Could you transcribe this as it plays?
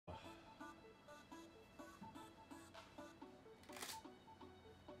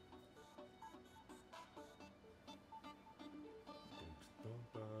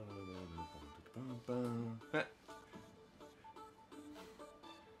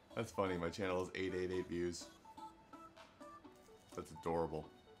That's funny, my channel has 888 views. That's adorable.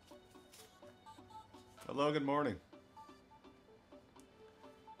 Hello, good morning.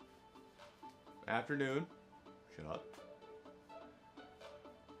 Afternoon. Shut up.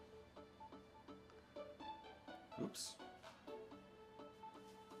 Oops.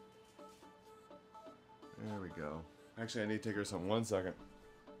 There we go. Actually, I need to take her some. 1 second.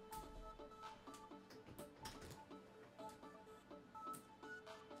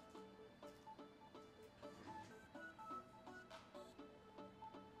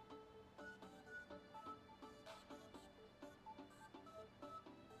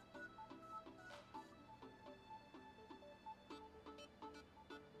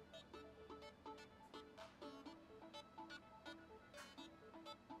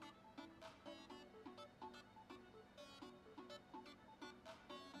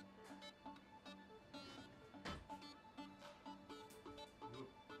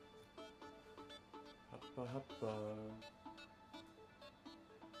 Hoppa hoppa.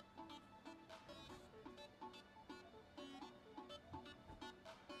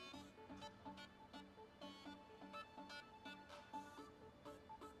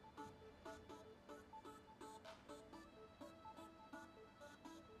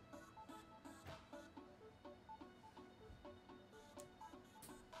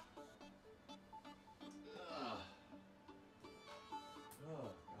 Oh,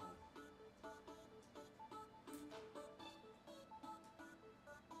 God.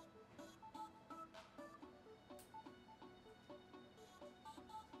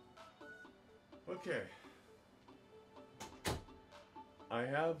 Okay. I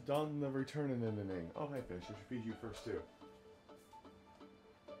have done the return and ending. Oh, hi, fish. I should feed you first, too.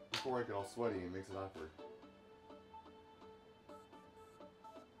 Before I get all sweaty and makes it awkward.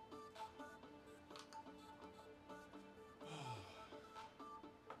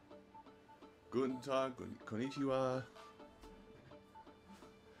 Guten Tag, konnichiwa.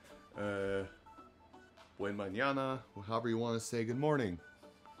 Buen mañana, however you want to say good morning.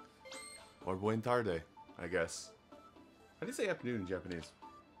 Or buen tarde, I guess. How do you say afternoon in Japanese?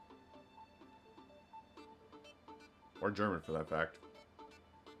 Or German, for that fact.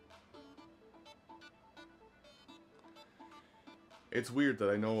 It's weird that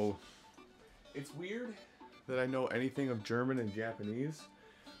I know... It's weird that I know anything of German and Japanese,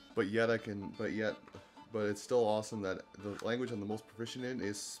 but yet but it's still awesome that the language I'm the most proficient in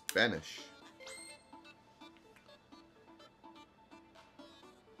is Spanish.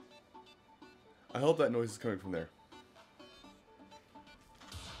 I hope that noise is coming from there.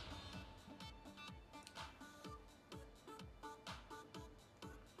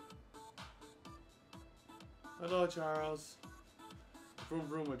 Hello, Charles. Vroom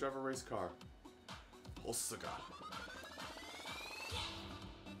vroom, I drive a race car. Polsaga.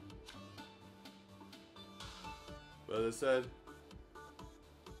 But as I said,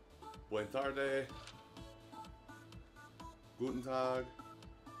 buen tarde, guten tag,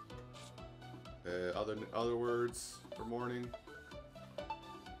 other words for morning.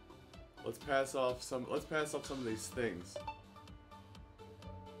 Let's pass off some of these things.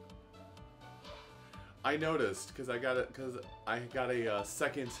 I noticed because I got a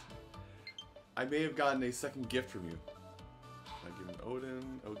second. I may have gotten a second gift from you. I given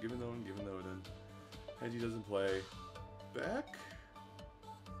Odin. Oh, given Odin. Hedgie doesn't play. Back.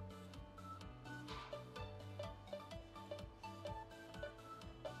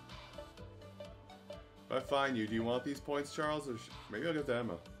 If I find you, do you want these points, Charles? Or maybe I'll get to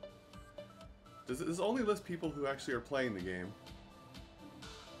Emma. Does this only list people who actually are playing the game?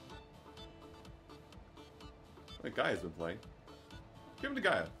 Like Gaia's been playing. Give him to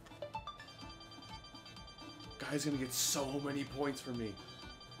Gaia. Gaia's gonna get so many points from me.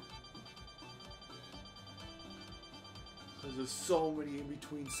 Because there's so many in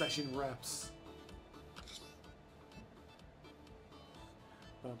between session reps.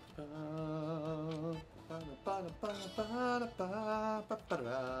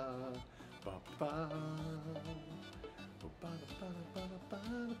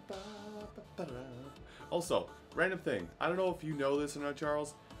 Also, random thing. I don't know if you know this or not,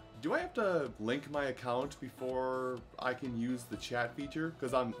 Charles. Do I have to link my account before I can use the chat feature?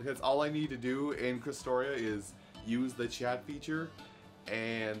 Because all I need to do in Christoria is use the chat feature,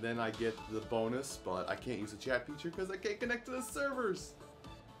 and then I get the bonus. But I can't use the chat feature because I can't connect to the servers.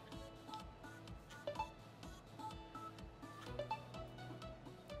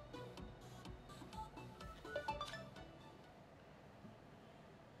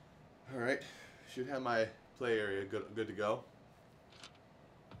 Alright, should have my play area good to go.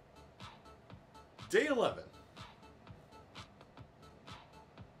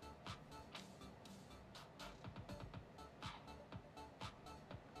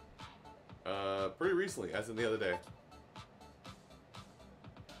 pretty recently, as in the other day.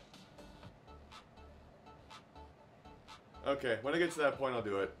 Okay, when I get to that point, I'll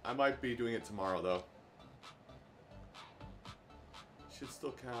do it. I might be doing it tomorrow, though. Should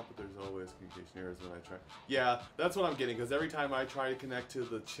still count, but there's always communication errors when I try. Yeah, that's what I'm getting, because every time I try to connect to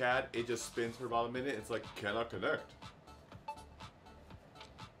the chat, it just spins for about a minute. It's like, cannot connect.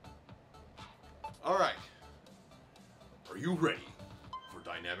 Alright. Are you ready for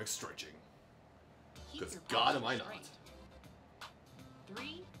dynamic stretching? Because God am I not.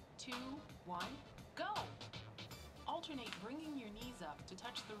 3, 2, 1, go! Alternate bringing your knees up to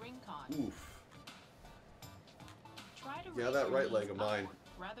touch the ring con. Oof. Try to Yeah, raise that your right knees leg of mine. upward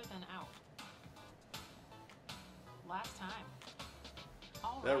rather than out. Last time.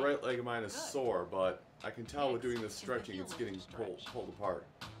 All That right leg of mine is Good. sore, but I can tell with Next doing this is the stretching, heel it's getting lift pulled stretch. apart.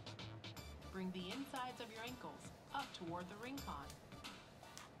 Bring the insides of your ankles up toward the ring con.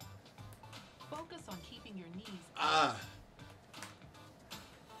 Focus on keeping your knees up. Ah!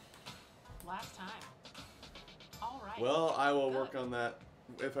 Last time. All right. Well, I will Good. work on that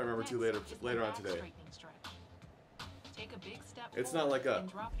if I remember to Next is the later on back today. straightening stretch. Take a big step It's not forward like a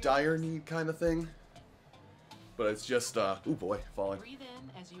and drop your dire hips. need kind of thing, but it's just, oh boy, falling. Breathe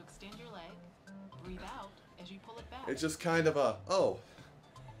in as you extend your leg. Breathe out as you pull it back. It's just kind of a, oh,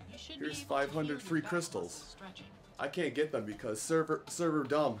 You should here's be able to 500 feel your free back crystals. muscles stretching. I can't get them because server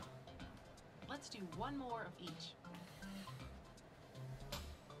dumb. Let's do one more of each.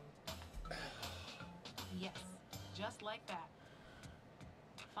 Yes, just like that.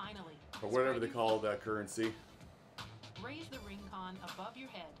 Finally. Or whatever spread they your call feet. that currency. Raise the ring con above your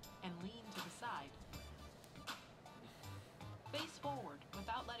head and lean to the side. Face forward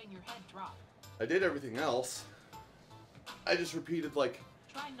without letting your head drop. I did everything else. I just repeated like,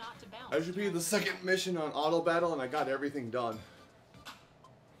 Try not to bounce. I just repeated during the second mission on auto battle and I got everything done.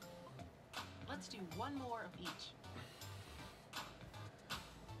 Let's do one more of each.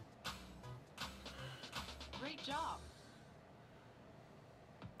 Great job.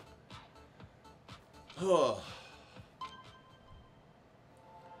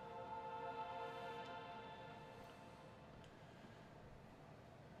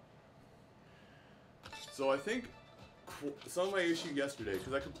 So I think some of my issue yesterday,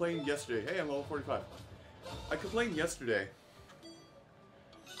 because I complained yesterday. Hey, I'm level 45. I complained yesterday.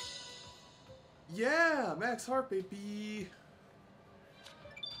 Yeah, max heart, baby.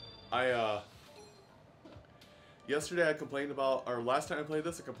 Yesterday I complained about, or last time I played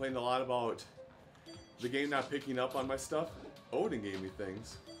this, I complained a lot about the game not picking up on my stuff. Odin gave me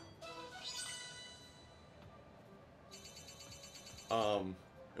things.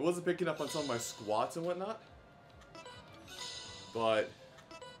 It wasn't picking up on some of my squats and whatnot. But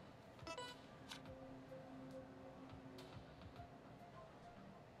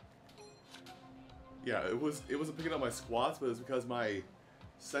yeah, it wasn't picking up my squats, but it was because my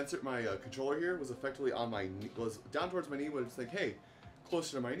controller here was effectively on my knee, was down towards my knee, but it's like, hey,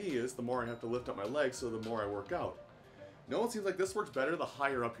 closer to my knee is, the more I have to lift up my leg, so the more I work out. No, it seems like this works better the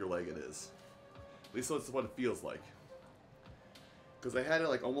higher up your leg it is. At least that's what it feels like. Because I had it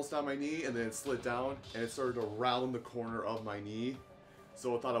like almost on my knee, and then it slid down, and it started to round the corner of my knee,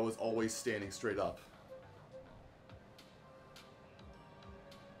 so I thought I was always standing straight up.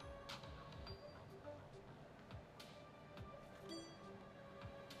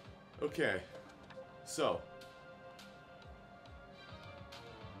 Okay, so.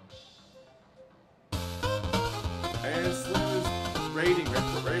 And Slim is raiding,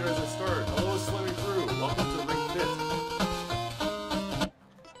 raiding as a start. Hello, Slimmy Crew. Welcome to Ring Fit.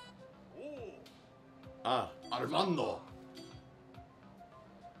 Ah, Armando.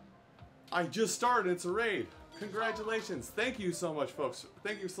 I just started, it's a raid. Congratulations. Thank you so much, folks.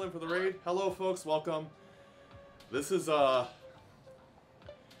 Thank you, Slim, for the raid. Hello, folks, welcome. This is, well,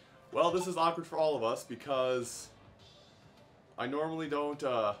 this is awkward for all of us because I normally don't,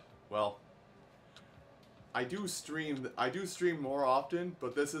 well, I do stream more often,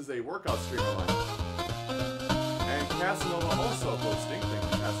 but this is a workout stream of mine. And Casanova also hosting. Thank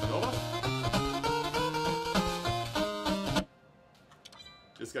you, Casanova.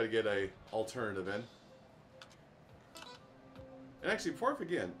 Just gotta get a alternative in. And actually, before I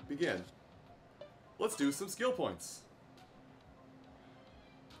begin, let's do some skill points.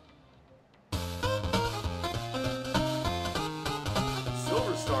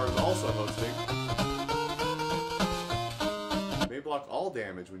 Silver Star is also hosting. May block all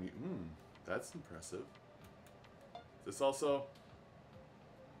damage when you... that's impressive. Is this also...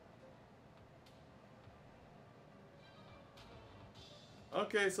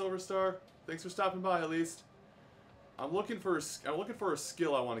 Okay, Silver Star. Thanks for stopping by, at least. I'm looking for a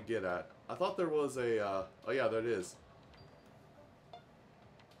skill I want to get at. I thought there was a, oh yeah, there it is.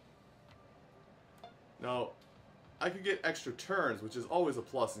 Now, I could get extra turns, which is always a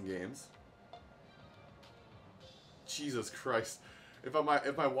plus in games. Jesus Christ. If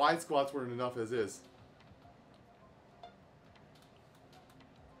my wide squats weren't enough as is.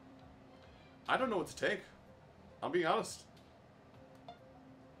 I don't know what to take. I'm being honest.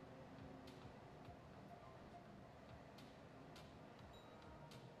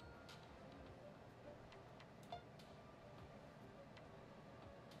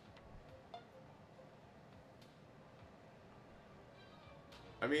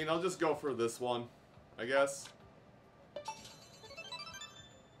 I mean, I'll just go for this one, I guess.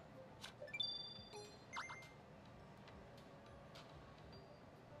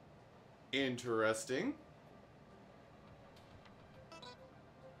 Interesting.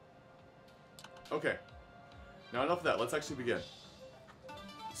 Okay. Now enough of that. Let's actually begin.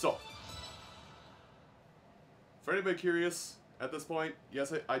 So, for anybody curious at this point,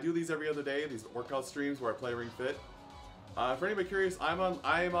 yes, I do these every other day, these workout streams where I play Ring Fit. For anybody curious, I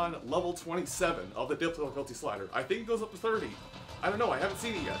am on level 27 of the difficulty slider. I think it goes up to 30. I don't know, I haven't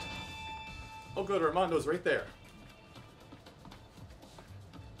seen it yet. Oh good, Armando's right there.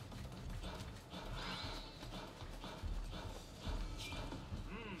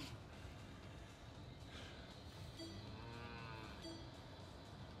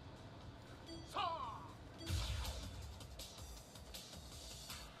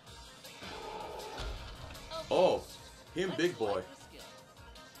 Oh, him big boy.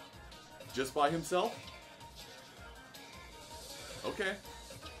 Just by himself? Okay.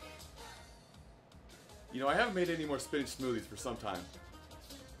 You know, I haven't made any more spinach smoothies for some time.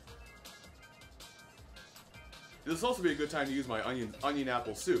 This will also be a good time to use my onion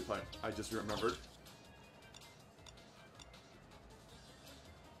apple soup, I just remembered.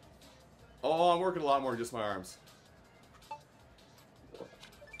 Oh, I'm working a lot more than just my arms.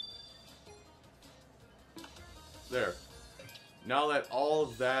 There. Now that all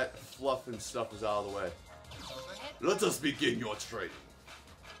of that fluff and stuff is out of the way, let us begin your training.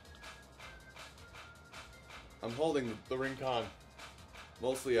 I'm holding the ring con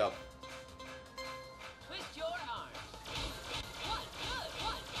mostly up. Twist your arm. 1, good.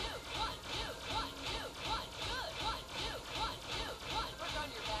 1, 2, 1, 2, 1, 2, 1, good. 1, 2, 1, 2, 1. Work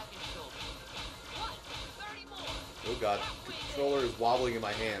on your back and shoulders. 1, 30 more. Oh god, the controller is wobbling in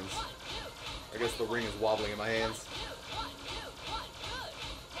my hands. I guess the ring is wobbling in my hands.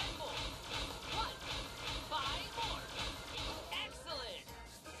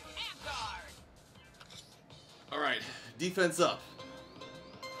 Alright, defense up.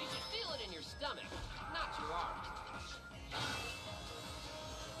 You should feel it in your stomach, not your arms.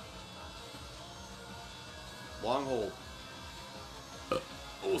 Long hold.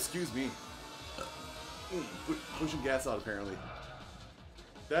 Oh, excuse me. Pushing gas out apparently.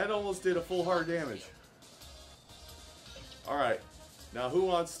 That almost did a full heart damage. All right, now who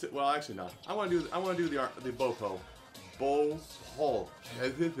wants to? Well, actually not. I want to do the bow pull. Bow pull.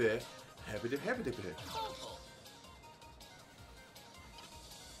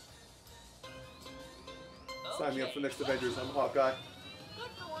 Sign me up for next Avengers. I'm a Hawkeye. Good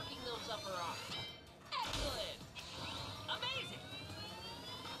for working those upper arms. Excellent. Amazing.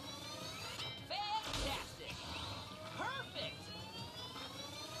 Fantastic. Perfect.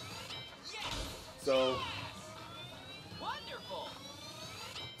 Yes. So, Wonderful.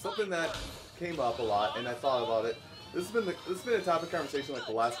 something that came up a lot, and I thought about it. This has been a topic of conversation like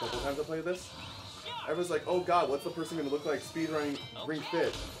the last couple of times I played this. Everyone's like, "Oh God, what's the person going to look like speedrunning Ring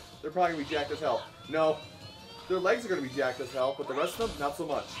Fit? They're probably going to be jacked as hell." No, their legs are going to be jacked as hell, but the rest of them, not so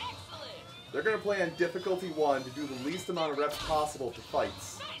much. Excellent. They're going to play on difficulty 1 to do the least amount of reps possible for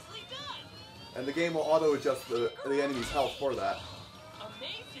fights, Nicely done. and the game will auto adjust the enemy's health for that.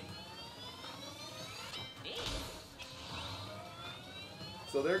 Amazing. Neat.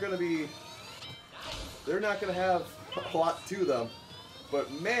 So they're going to be. They're not going to have a lot to them, but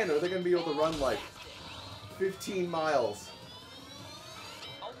man, are they going to be able to run like 15 miles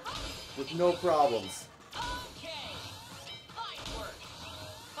All right. with no problems. Okay. Fine work.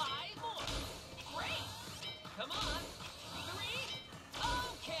 5 more. Great. Come on. 3.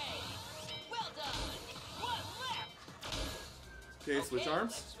 Okay. Well done. 1 left. Okay, switch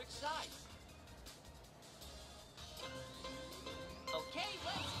arms. Let's switch sides. Okay,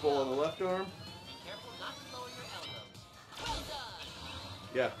 let's Pull go. on the left arm. Be careful not to lower your elbows. Well done.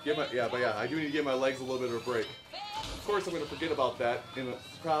 Yeah, I do need to give my legs a little bit of a break. Of course, I'm going to forget about that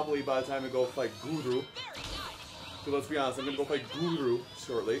probably by the time I go fight Guru. Very nice. So let's be honest, I'm going to go fight Guru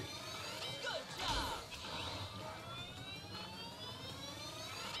shortly. Good job.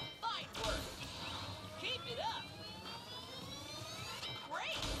 Fine work.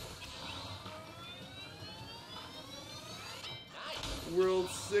 World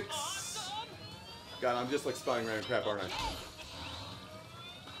 6. God, I'm just like spelling random crap, aren't I?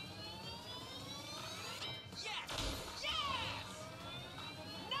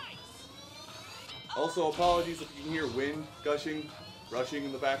 Also, apologies if you can hear wind gushing, rushing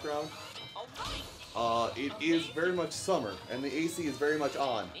in the background. It is very much summer, and the AC is very much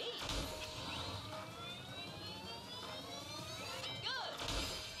on.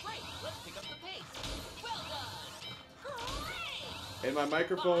 And my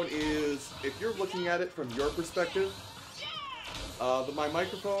microphone is, if you're looking at it from your perspective, my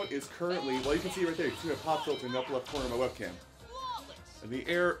microphone is currently, well, you can see right there, you can see my pop filter in the upper left corner of my webcam. And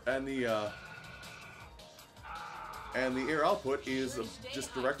the air output is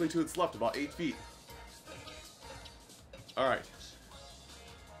just directly to its left, about 8 feet. Alright.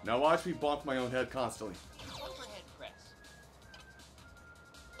 Now watch me bonk my own head constantly. Overhead press.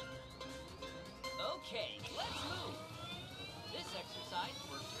 Okay, let's move. This exercise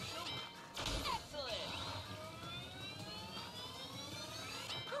works your shoulders. Excellent.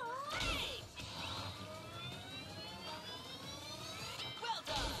 Great. Well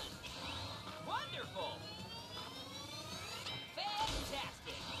done. Wonderful.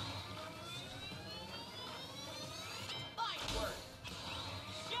 Fantastic. Fine work.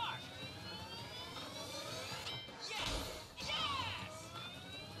 Sharp. Yes. Yes.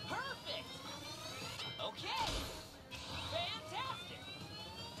 Perfect. Okay. Fantastic.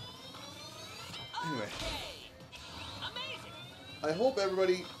 Anyway. Okay. Amazing. I hope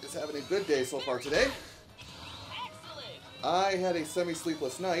everybody is having a good day so far today. Excellent. I had a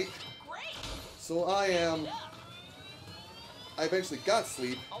semi-sleepless night, Great. so I eventually got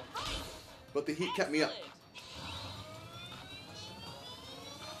sleep, All right. but the heat kept me up.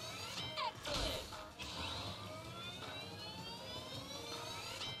 Excellent.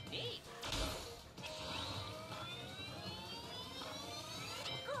 Neat.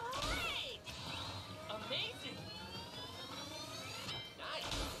 Great. Amazing. Nice.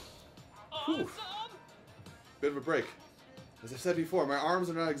 Whew. Awesome. Bit of a break. As I've said before, my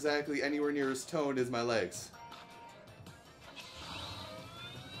arms are not exactly anywhere near as toned as my legs.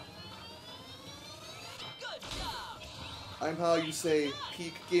 Good job. I'm how you say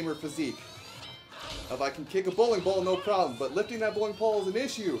peak gamer physique. If I can kick a bowling ball, no problem, but lifting that bowling ball is an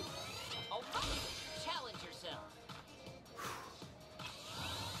issue. All right. Challenge yourself.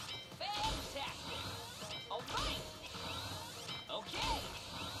 Fantastic. All right. Okay.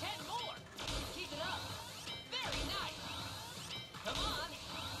 10 more. Keep it up. Very nice. Come on.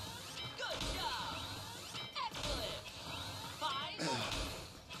 Good job. Excellent. 5 more.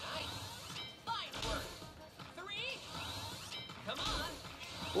 Nice. Fine work. 3. Come on.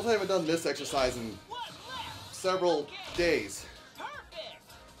 Well, I haven't done this exercise in 1 left. several Okay. days, Perfect.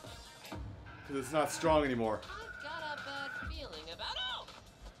 because it's not strong anymore. I've got a bad feeling about. Oh!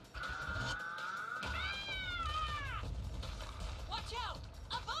 Watch out!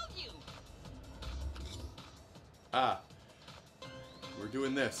 Above you! Ah. We're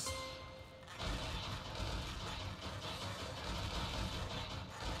doing this.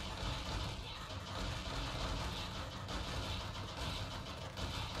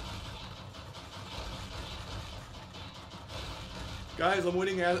 Guys, I'm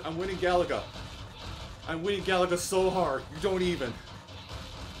winning Galaga. I'm winning Galaga so hard. You don't even.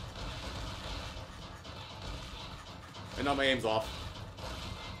 And now my aim's off.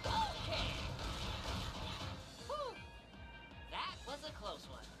 Okay. Whew. That was a close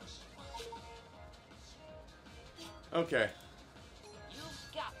one. Okay.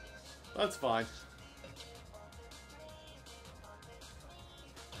 You've got this. That's fine.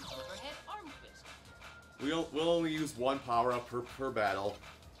 Overhead arm fist. We'll only use one power-up per battle.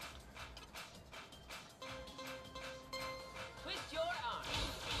 Twist your arm.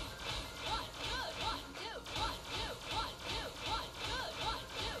 1, good. 1, 2, 1, 2, 1, 2, 1, good. 1,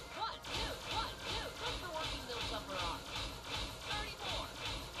 2, 1, 2, 1, 2. Good for working those upper arms. 30 more.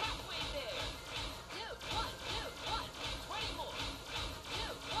 Halfway there. 2, 1, 2, 1. 20 more.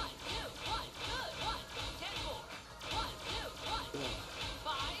 2, 1, 2, 1. Good. 1, 10 more. 1, 2, 1.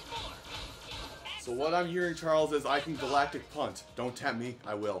 5 more. So what I'm hearing, Charles, is I can galactic punt. Don't tempt me,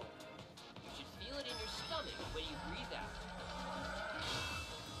 I will. You should feel it in your stomach when you breathe out.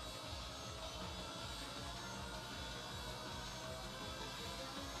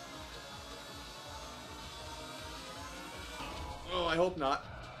 Oh, I hope not.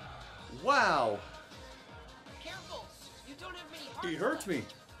 Wow! Careful! You don't have many hearts He hurt left. me.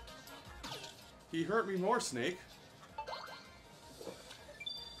 He hurt me more, Snake.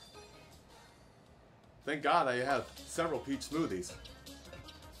 Thank God I have several peach smoothies.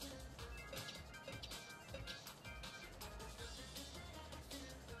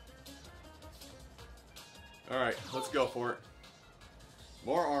 Alright, let's go for it.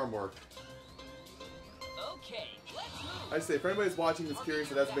 More arm work. Okay, let's move. I say, if anybody's watching that's curious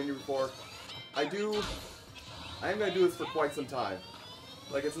that hasn't been here before, I am going to do this for quite some time.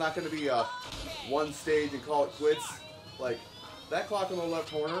 Like, it's not going to be one stage and call it quits. Like, that clock in the left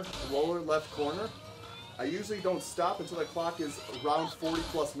corner, the lower left corner, I usually don't stop until that clock is around 40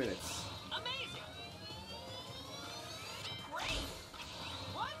 plus minutes. Amazing. Great.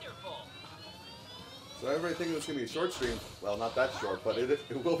 Wonderful. So everybody thinking it's going to be a short stream, well, not that short, but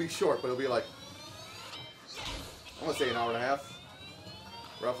it will be short, but it'll be like, I'm going to say an hour and a half,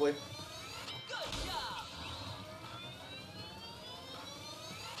 roughly. Good job.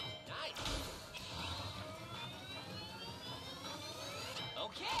 Nice.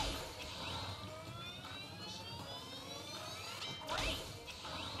 Okay. Great.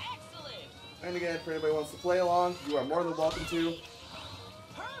 Excellent. And again, if anybody wants to play along, you are more than welcome to.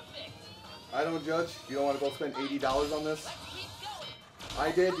 Perfect. I don't judge. If you don't want to go spend $80 on this, Let's keep going.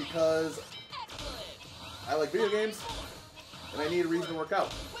 I did because Excellent. I like video games and I need a reason to work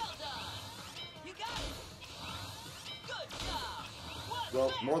out. Well done. You got it. Good job. What's Well,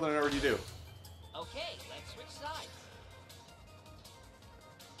 next? more than I already do. Okay, let's switch sides.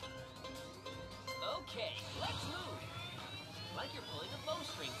 Okay, let's move. Like you're pulling a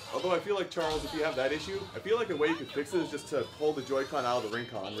bowstring. Although I feel like, Charles, if you have that issue, I feel like the way you could fix it is just to pull the Joy-Con out of the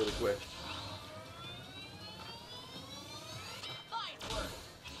Ring-Con really quick. Fine work.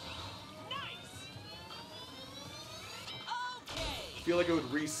 Nice. Okay. I feel like it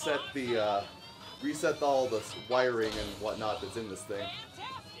would reset the, reset all the wiring and whatnot that's in this thing.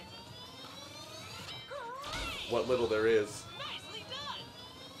 Fantastic. Great. What little there is. Nicely done.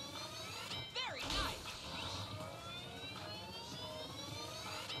 Very nice.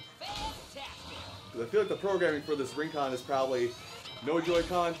 Fantastic. 'Cause I feel like the programming for this Ring-Con is probably no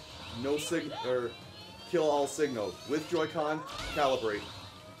Joy-Con, no or kill all signals. With Joy-Con, calibrate.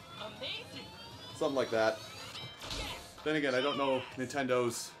 Amazing. Something like that. Yes. Then again, I don't know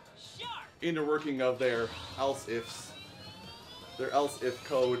Nintendo's Sharp. inner working of their else-ifs. Their else-if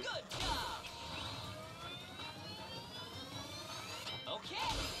code. Good job. Okay.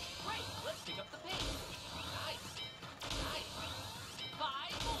 Great. Let's pick up the pace. Nice. Nice.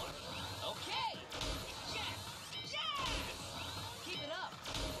 5 more. Okay. Yes. Yes. Keep it up.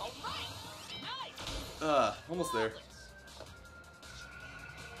 All right. Nice. Almost there.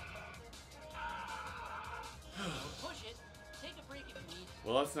 Don't push it. Take a break if you need.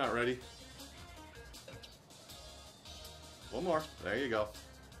 Well, that's not ready. One more. There you go.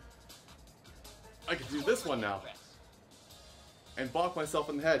 I can do this one now. Press. And bonk myself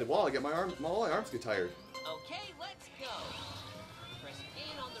in the head while I get my arms, while my arms get tired. Okay, let's go. Press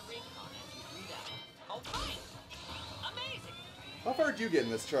in on the Ring-Con as you breathe out. All right. Amazing. How far did you get in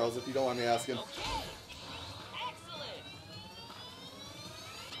this, Charles, if you don't mind me asking? Okay. Excellent.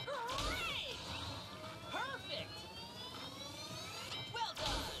 Great. Perfect. Well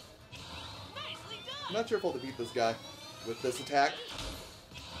done. Nicely done. I'm not sure if I'll defeat this guy with this attack.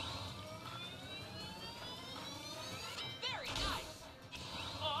 Very nice.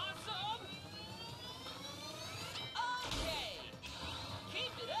 Awesome. Okay.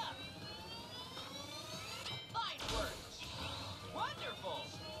 Keep it up. Fine work. Wonderful.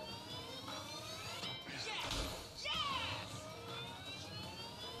 Yes. Yes.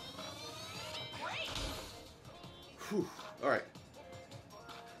 Great. Whew. Alright.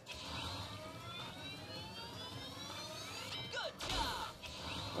 Good job.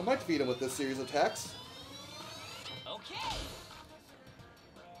 I might defeat him with this series of attacks. Okay.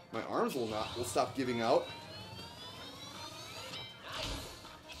 My arms will stop giving out. Nice.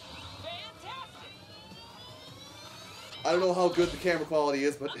 Fantastic. I don't know how good the camera quality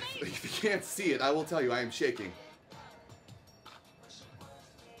is, but if you can't see it, I will tell you, I am shaking.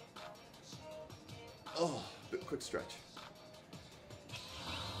 Oh, quick stretch.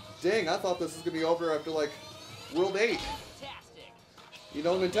 Dang, I thought this was going to be over after, like, World 8. Fantastic. You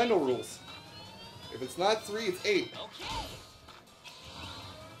know Nintendo rules. If it's not 3, it's 8. Okay.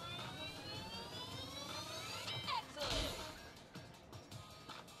 Excellent.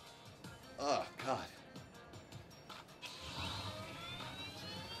 Oh, God.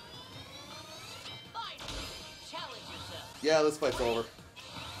 Fine. Challenge yourself. Yeah, this fight's over.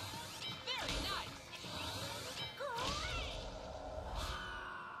 Very nice.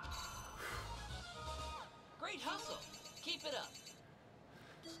 Great hustle. Keep it up.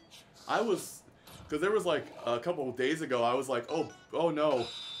 I was, because there was like a couple of days ago, I was like, oh no.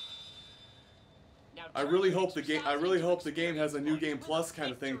 Now I turn really your hope the game. I really hope the game has a new game plus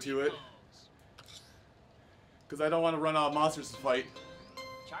kind of thing to it, because I don't want to run out of monsters to fight.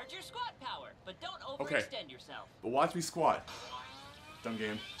 Charge your squat power, but don't Okay. overextend yourself. But watch me squat. Dumb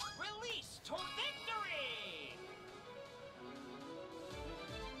game. Release to victory!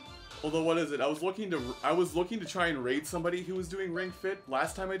 Although, what is it? I was looking to try and raid somebody who was doing Ring Fit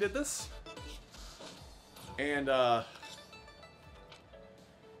last time I did this. And, what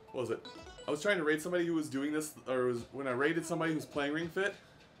was it? I was trying to raid somebody who was doing this, or when I raided somebody who's playing Ring Fit,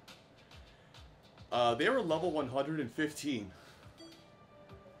 they were level 115.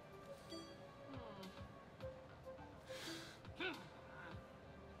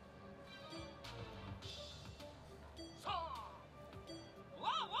 Whoa,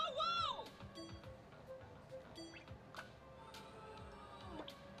 whoa,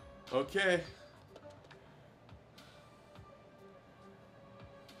 whoa! Okay.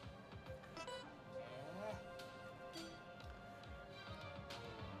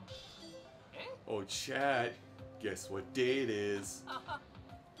 Oh, chat. Guess what day it is?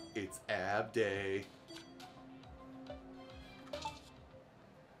 It's ab day.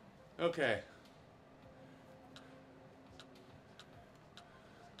 Okay.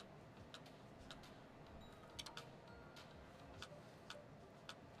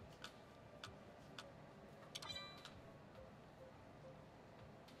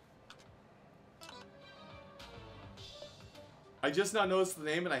 I just now noticed the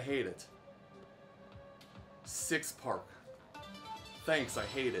name and I hate it. Six Park. Thanks, I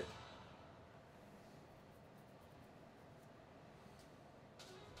hate it.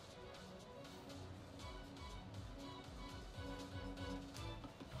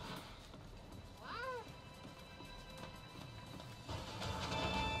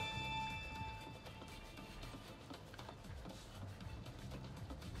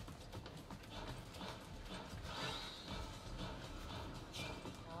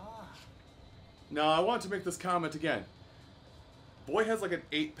 No, I want to make this comment again. Boy has like an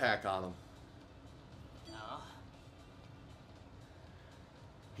 8-pack on him. Oh.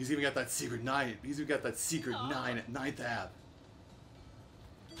 He's even got that secret 9. He's even got that secret 9 at 9th Ave.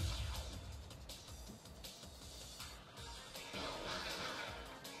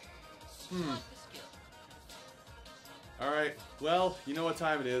 Swap the skill. Alright, well, you know what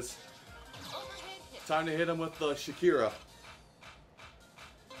time it is. Overhead hit. Time to hit him with the Shakira.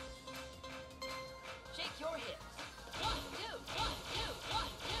 Shake your hips. 1, 2, 1, 2, 1,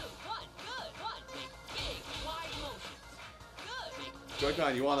 2, 1. Good. 1. Make big, wide motions. Good. Make big,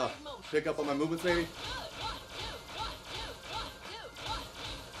 Joy-Con, you wanna wide motions. pick up on my movements maybe? Good. 1, 2, 1, 2, 1, 2, 1.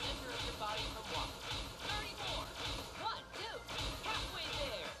 Center of your body from walk. 30 more. 1, 2. Halfway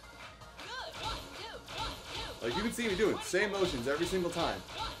there. Good. 1, 2, 1, 2. Like you can see me doing same motions every single time.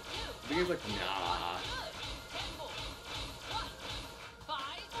 1, 2. The game's like, nah. Good. 10 more. 1. 5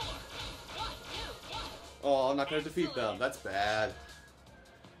 more. 1, 2, 1. Oh, I'm not gonna defeat them. That's bad.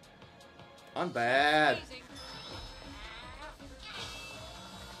 I'm bad. Amazing.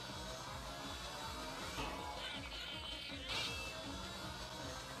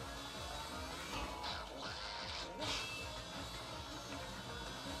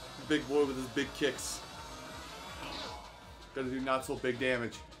 Big boy with his big kicks. Gonna do not so big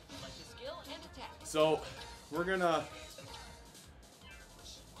damage. Select a skill and attack. So, we're gonna...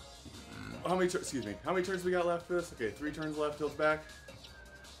 How many turns we got left for this? Okay, 3 turns left till it's back.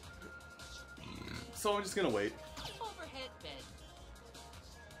 So I'm just gonna wait. Overhead bend.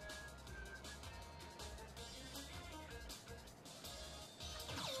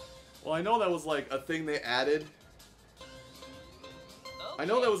 Well, I know that was like a thing they added. I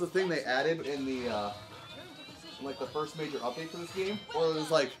know that was a thing they added in the, Turn to position. like the first major update for this game. Or it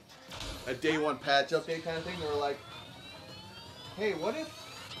was like a day 1 patch update kind of thing. They were like, hey, what if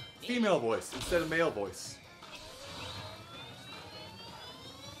female voice instead of male voice?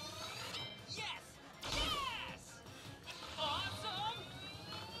 Yes! Yes! Awesome!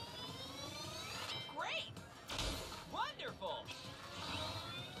 Great! Wonderful!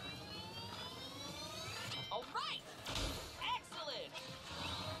 All right! Excellent!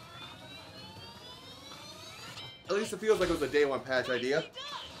 At least it feels like it was a day 1 patch idea. Nicely done.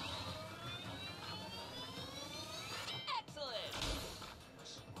 Excellent!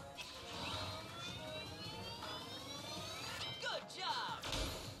 Good job!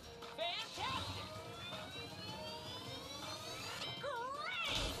 Fantastic!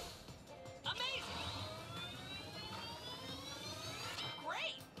 Great! Amazing!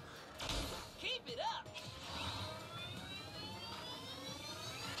 Great! Keep it up!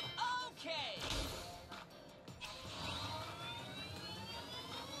 Okay!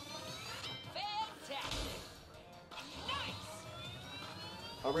 Fantastic! Nice!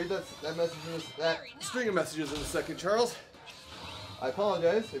 I'll read that message, that Very nice. string of messages in a second, Charles. I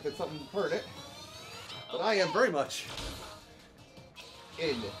apologize if it's something pertinent, but I am very much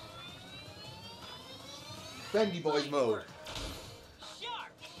in Bendy Boys mode.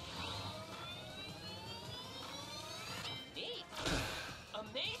 Sharp. Neat.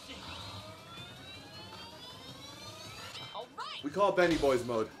 Amazing. All right. We call it Bendy Boys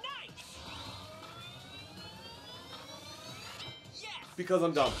mode Nice. Yes. because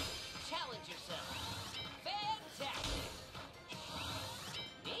I'm dumb. Challenge yourself. Fantastic.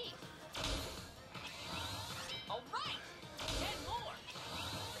 Neat. All right. 10 more.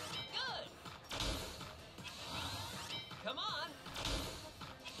 Good. Come on.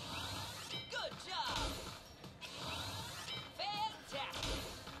 Good job. Fantastic.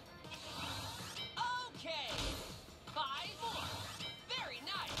 Okay. 5 more. Very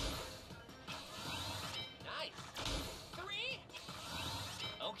nice. Nice. 3.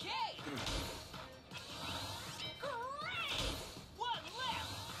 Okay. Great. 1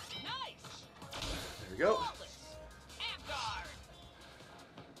 left. Nice. There we go. Flawless. Amguard.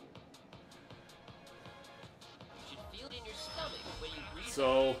 You should feel it in your stomach when you breathe.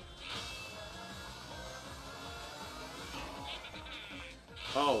 So,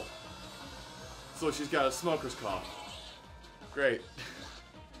 oh, so she's got a smoker's cough. Great.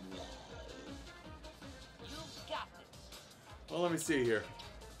 You've got this. Well, let me see here.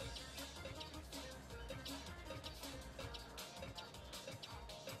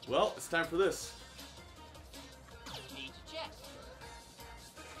 Well, it's time for this. Need to check.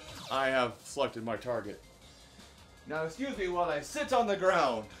 I have selected my target. Now, excuse me while I sit on the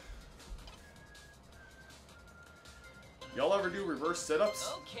ground. Y'all ever do reverse sit-ups?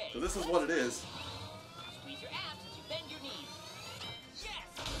 Okay. So this is what it is. Squeeze your abs as you bend your knees. Yes!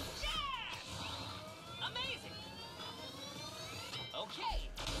 Yes! Amazing! Okay.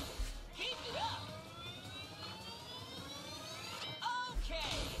 Keep it up.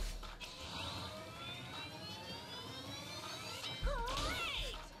 Okay.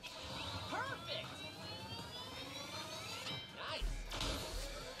 Great! Perfect! Nice.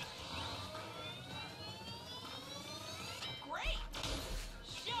 Great!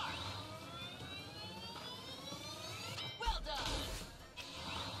 Sharp! Well done!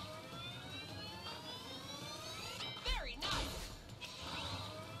 Very nice!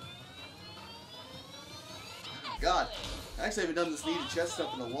 God, Excellent. I actually haven't done this needed chest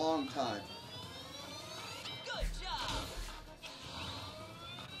stuff in a long time. Good job!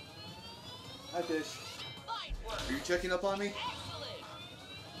 Hi, Fish. Fine work! Are you checking up on me? Excellent!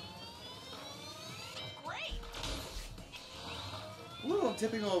 Great! Ooh, I'm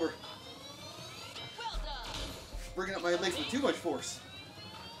tipping over. Well done! Bringing up my legs with too much force.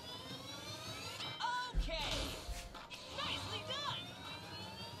 Okay! Nicely done!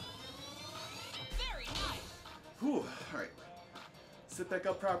 Very nice! Whew, alright. Sit back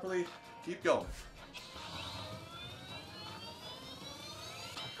up properly. Keep going.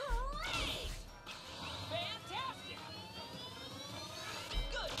 Great! Fantastic!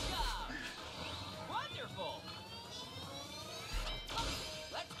 Good job! Wonderful!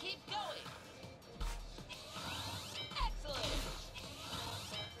 Let's keep going! Excellent!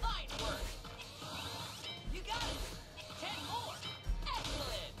 Fine work! You got it! 10 more!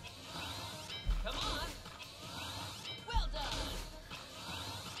 Excellent! Come on! Well done!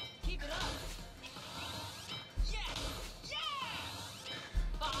 Keep it up! Yes! Yes!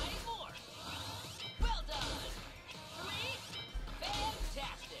 5 more! Well done! 3!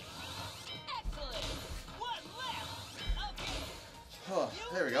 Fantastic! Excellent! 1 left! Okay! Oh,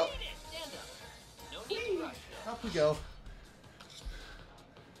 You there we go. did it! Stand up! No need to rush there. Up we go.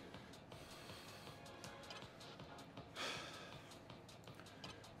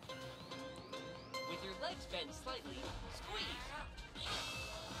 With your legs bent slightly, squeeze.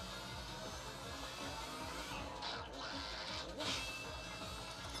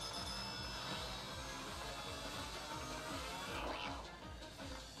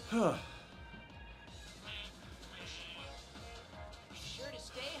 Huh. Be sure to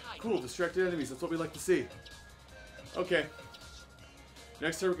stay hydrated. Cool, distracted enemies. That's what we like to see. Okay.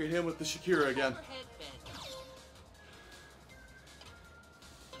 Next time we can hit him with the Shakira again. Overhead bend.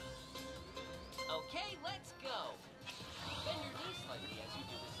 Okay, let's go. Bend your knees slightly as you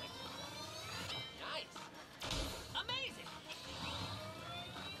do this exercise. Nice. Amazing.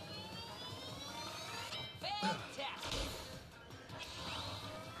 Fantastic.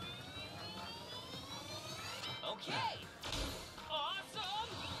 Okay. Awesome.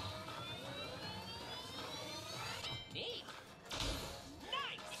 Neat.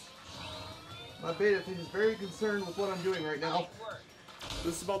 Nice. My beta fish is very concerned with what I'm doing right now. Nice work.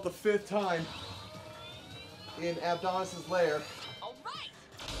 This is about the 5th time in Abdonis's lair. All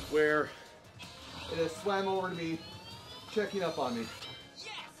where it has swam over to me, checking up on me.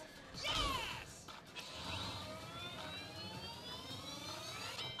 Yes! Yes!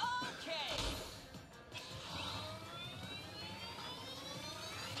 Okay!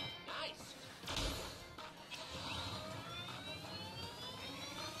 Nice!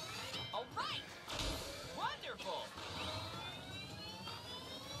 All right! Wonderful!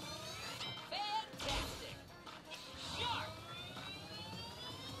 Fantastic! Sharp!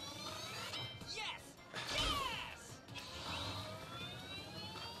 Yes! Yes!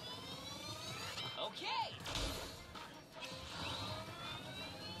 Okay!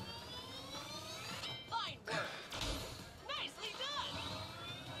 Fine work! Nicely done!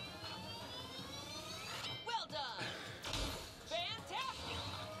 Well done! Fantastic!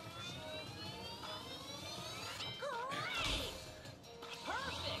 Great!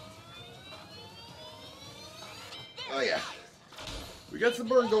 Perfect! Very Oh, yeah. nice. We got some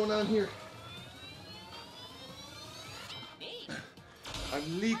burn going on here. Neat.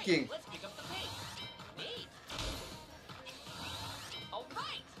 I'm leaking. Right, let's pick up the pace. Neat. All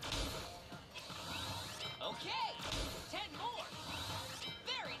right. Okay. 10 more.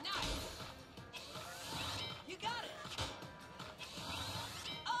 Very nice. You got it.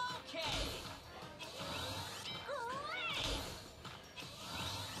 Okay. Great.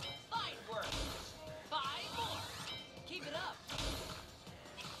 Fine work. 5 more. Keep it up.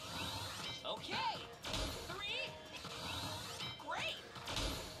 Okay. 3. Great.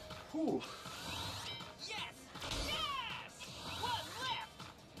 Whew. Yes! Yes! One left!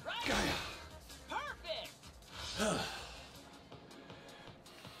 Right? Gaia. Perfect!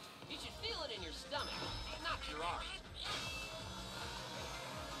 You should feel it in your stomach, not your arm.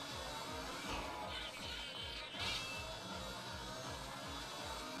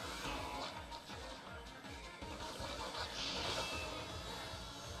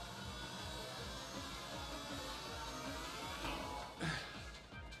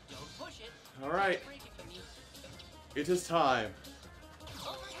 Don't push it. All right. Break if you need It is time. to.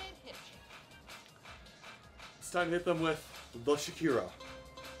 Overhead hitch. It's time to hit them with the Shakira.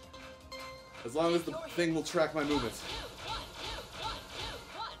 As long as the thing will track my movements. 1, 2, 1, 2,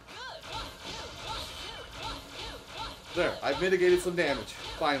 1, good. 1, 2, 1, 2, 1, 2, 1, good. There, I've mitigated some damage.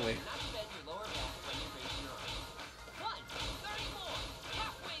 Finally. Not to bend your lower back when you raise your arm. 1, 30 more.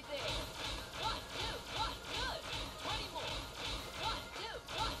 Halfway there. 1, 2, 1, good. 20 more. 1, 2,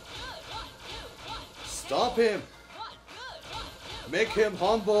 1, good. 1, 2, 1. Stop him. 1, good. 1, 2. Make him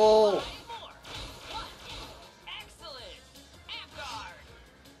humble. 5 more. 1. Excellent. Amp guard.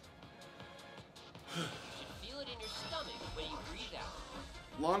 You should feel it in your stomach when you breathe out.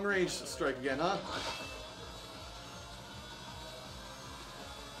 Long range strike again, huh?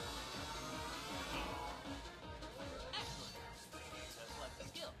 Excellent. Just like the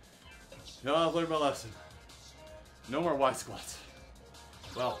skill. No, I've learned my lesson. No more Y squats.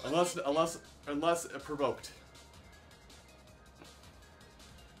 Well, unless provoked.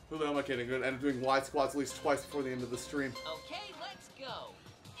 Who the hell am I kidding? I'm gonna end up doing Y squats at least twice before the end of the stream. Okay, let's go.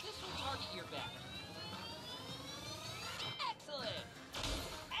 This will target your back. Excellent.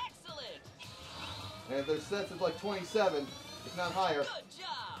 Excellent. And their sets is like 27, if not higher. Good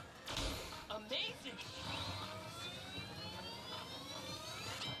job. Amazing.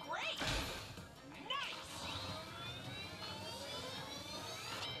 Great. Nice.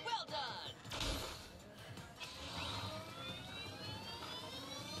 Well done.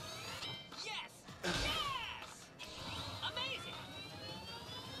 Yes. Yes. Amazing.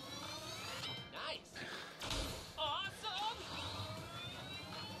 Nice. Awesome.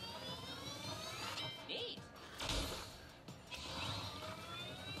 Neat.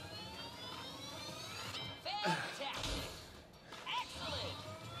 Fantastic. Excellent.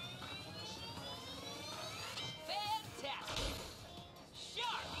 Fantastic.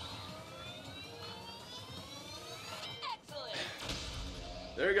 Sharp. Excellent.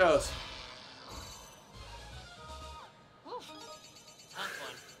 There he goes. Whew. Tough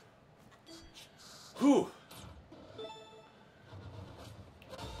one. Whew.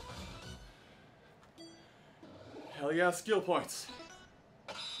 Hell yeah, skill points.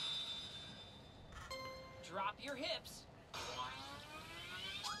 Drop your hips.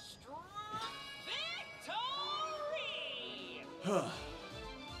 Victory!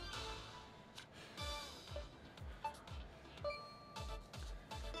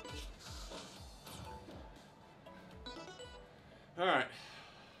 Alright.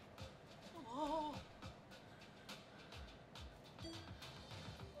 Oh.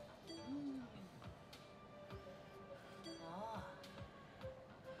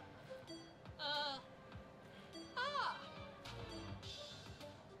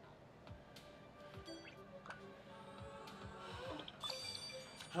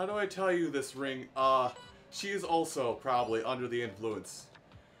 How do I tell you this, Ring? She is also probably under the influence.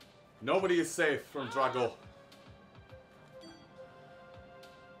 Nobody is safe from Drago.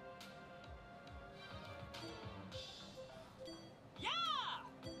 Yeah!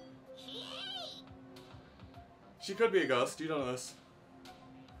 She could be a ghost, you don't know this.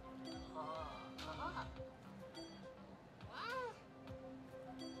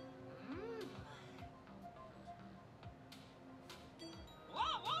 Whoa,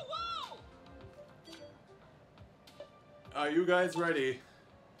 whoa, whoa! Are you guys ready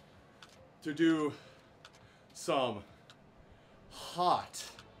to do some hot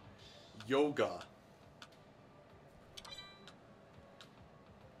yoga?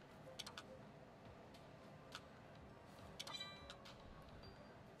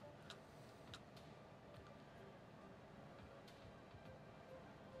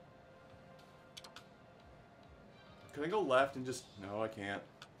 Can I go left and just... No, I can't.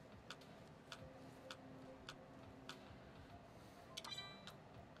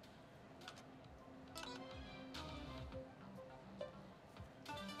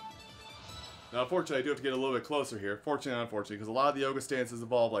 Now, unfortunately, I do have to get a little bit closer here. Fortunately and unfortunately, because a lot of the yoga stances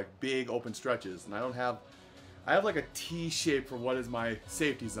involve, like, big open stretches. And I don't have... I have, like, a T shape for what is my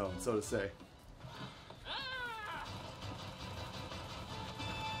safety zone, so to say.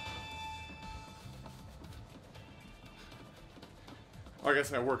 Or I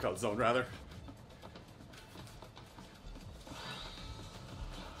guess my workout zone, rather.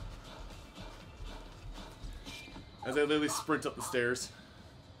 As I literally sprint up the stairs.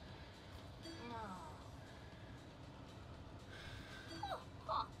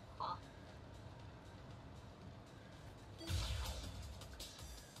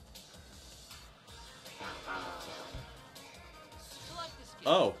 Select the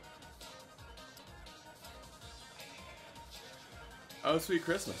skill. Oh. Oh, sweet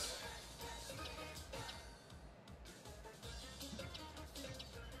Christmas.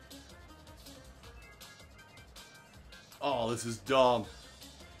 Oh, this is dumb.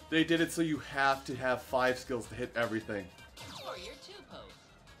 They did it so you have to have 5 skills to hit everything. Warrior 2 pose.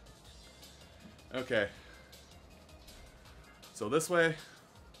 Okay. So this way.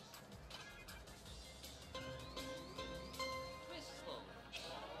 Twist slowly.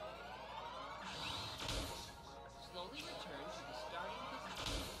 Slowly return to the starting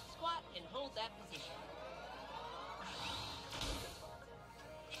position. Squat and hold that position.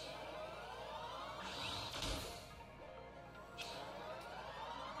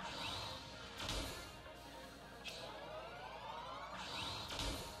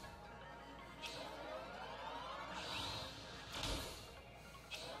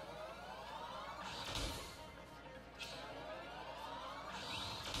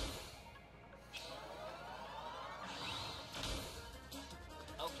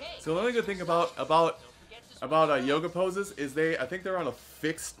 Okay. So the only good thing about Don't forget to switch yoga poses is I think they're on a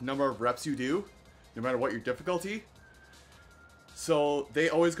fixed number of reps you do, no matter what your difficulty. So they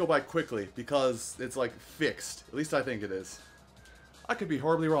always go by quickly because it's like fixed. At least I think it is. I could be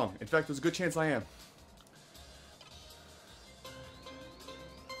horribly wrong. In fact, there's a good chance I am.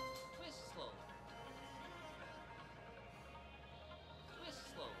 Twist slowly. Twist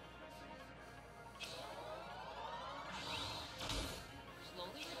slowly.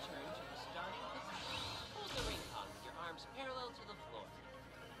 Slowly return to the starting position. Hold the ring con with your arms parallel to the floor.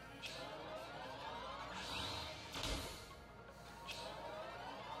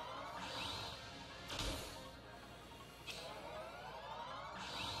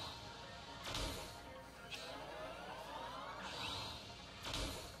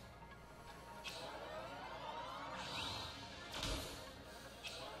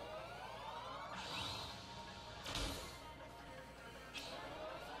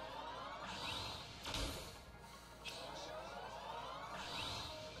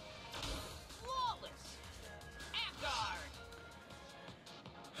 Flawless! Afgard!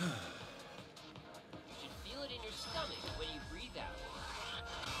 You should feel it in your stomach when you breathe out.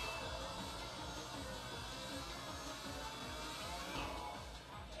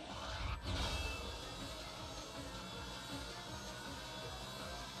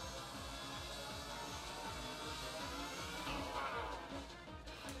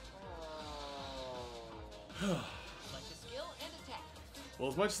 Select a skill and attack. Well,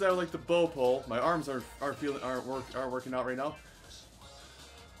 as much as I would like the bow pull, my arms aren't working out right now.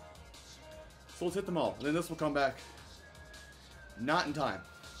 So let's hit them all, and then this will come back. Not in time.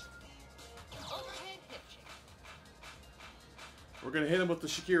 Overhead hip check. We're gonna hit him with the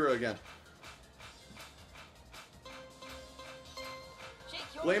Shakira again. Shake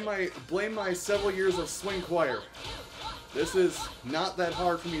your Blame my several years of swing choir. 1, 2, 1, This is not that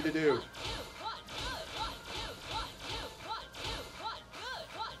hard for me to do.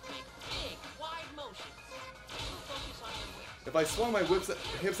 If I swung my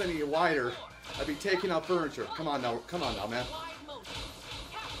hips any wider, I'd be taking out furniture. Come on now, man.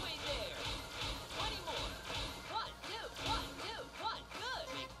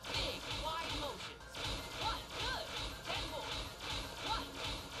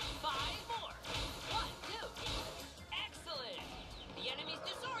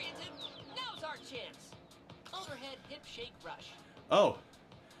 Oh,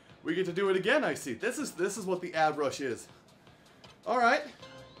 we get to do it again, I see. This is what the ab rush is. Alright.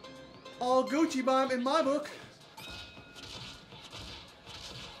 All Gucci bomb in my book.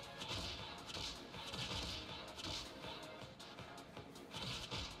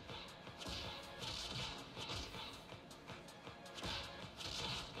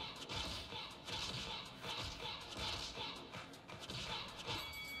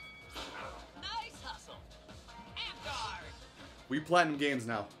 We platinum games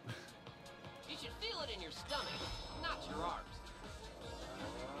now. You should feel it in your stomach, not your arms.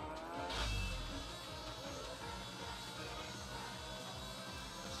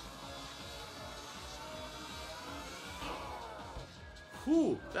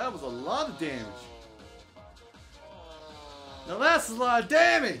 Whew, that was a lot of damage. Now that's a lot of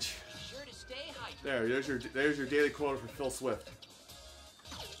damage. Be sure to stay hydrated. There's your daily quota for Phil Swift.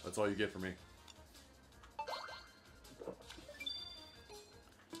 That's all you get from me.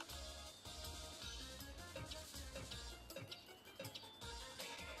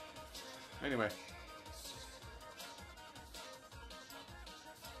 Anyway.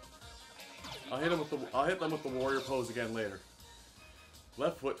 I'll hit them with the warrior pose again later.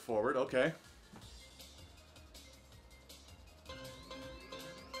 Left foot forward, okay.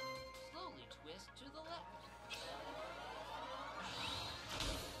 Slowly twist to the left.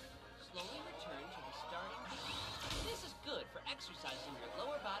 Slowly return to the starting position. This is good for exercising your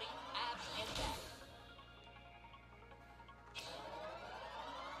lower body, abs, and back.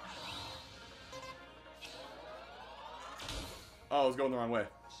 Oh, I was going the wrong way.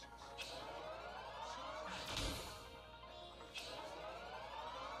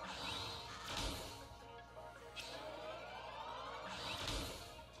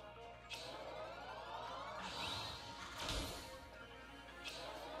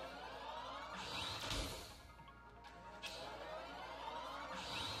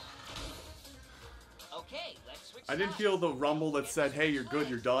 Okay, let's switch I didn't sides. feel the rumble that said, hey, you're good,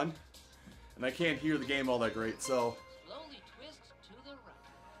 you're done. And I can't hear the game all that great, so... Slowly twist to the right.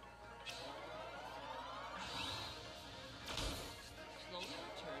 Slowly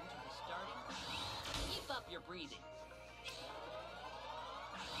return to the starting position. Keep up your breathing.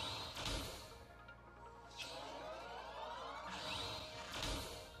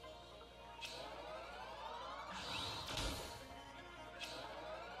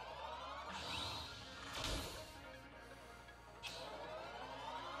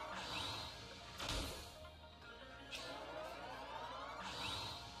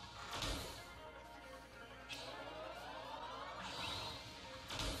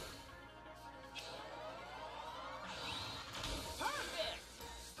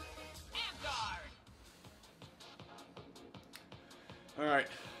 Alright.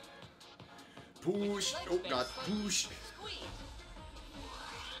 Push. Oh, God. Push. Squeeze.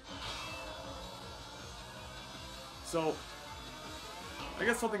 So, I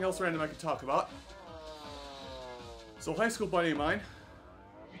guess something else random I could talk about. So, high school buddy of mine.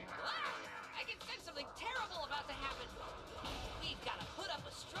 I can sense something terrible about to happen. We've got to put up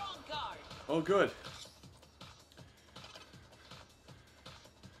a strong guard. Oh, good.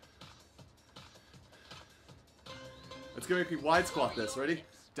 It's gonna make me wide squat this. Ready?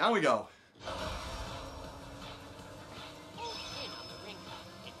 Down we go. Hold in on the ring cup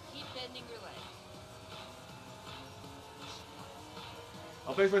and keep bending your legs.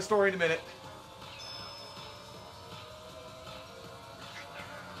 I'll finish my story in a minute.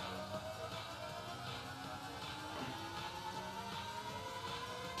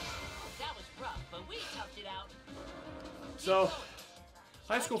 That was rough, but we toughed it out. So,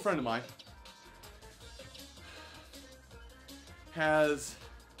 high school friend of mine has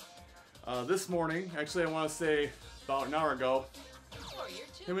this morning, actually I want to say about an hour ago, Warrior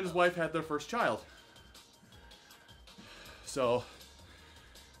two. him and his wife had their first child. So,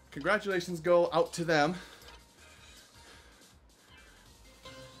 congratulations go out to them.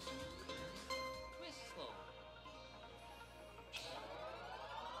 Twist slowly.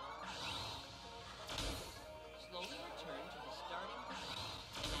 Slowly return to the starting position.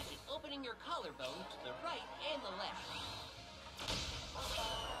 Imagine opening your collarbone to the right and the left.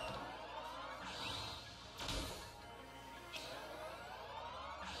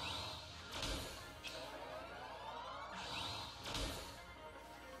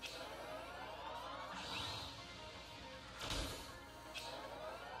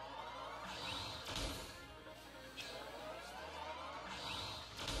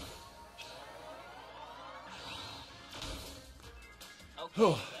 Okay,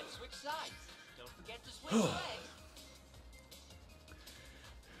 let's switch sides. Don't forget to switch legs.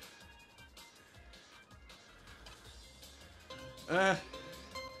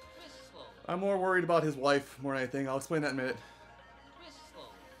 Twist slowly. I'm more worried about his wife more than anything. I'll explain that in a minute. Twist slowly.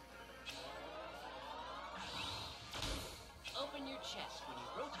 Open your chest when you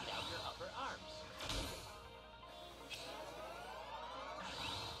rotate out your upper arms.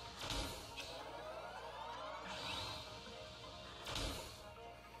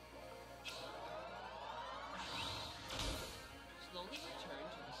 Slowly return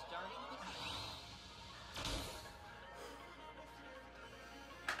to the starting position.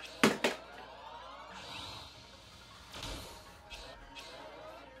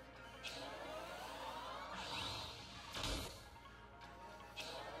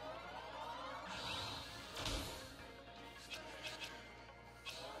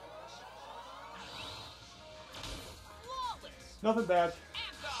 Flawless! Nothing bad.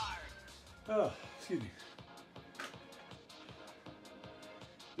 Asgard! Oh, excuse me.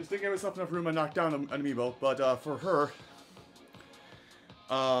 Just didn't give myself enough room to knock down an amiibo, but for her,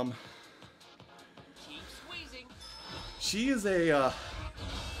 Keep squeezing. she is a,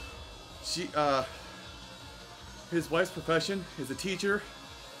 his wife's profession is a teacher.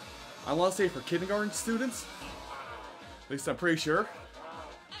 I want to say for kindergarten students. At least I'm pretty sure.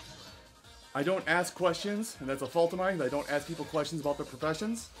 I don't ask questions, and that's a fault of mine. I don't ask people questions about their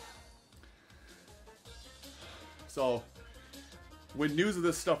professions. So, when news of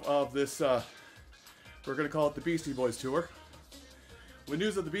this stuff, we're gonna call it the Beastie Boys tour. When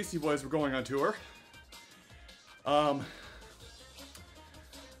news of the Beastie Boys were going on tour, when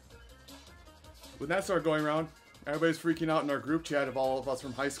that started going around, everybody's freaking out in our group chat of all of us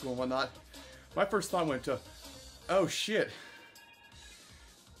from high school and whatnot. My first thought went to, oh shit,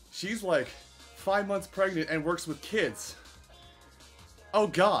 she's like 5 months pregnant and works with kids. Oh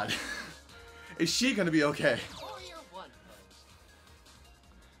god, is she gonna be okay? Warrior 1 pose.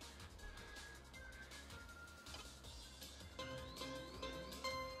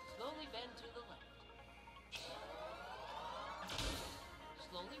 Slowly bend to the left.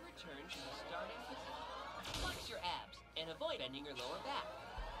 Slowly return to the starting position. Flex your abs and avoid bending your lower back.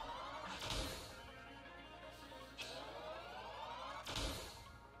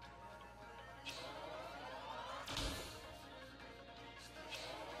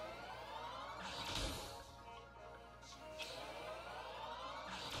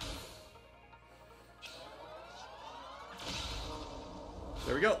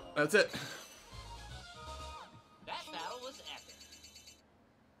 There we go, that's it. That battle was epic.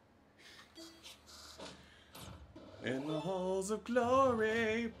 In the halls of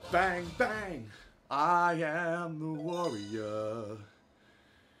glory, bang, bang, I am the warrior.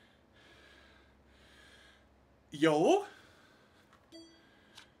 Yo?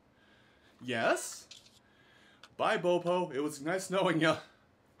 Yes? Bye, Bopo. It was nice knowing ya.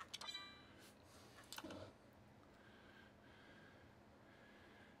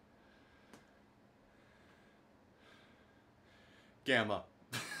 Gamma.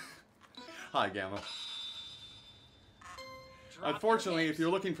 Hi, Gamma. Drop Unfortunately, your if you're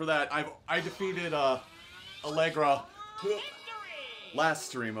looking for that, I defeated Allegra Victory! last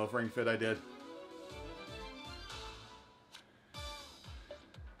stream of Ring Fit I did.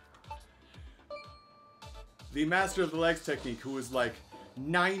 The master of the legs technique, who is like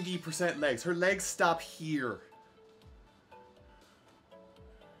 90% legs. Her legs stop here.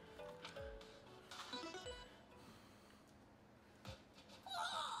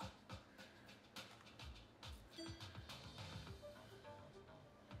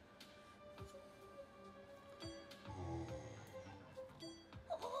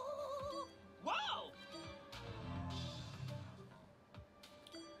 Whoa!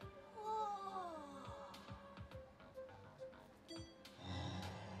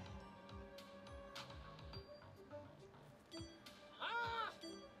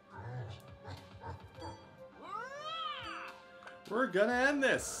 We're gonna end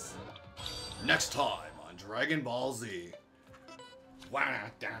this. Next time on Dragon Ball Z.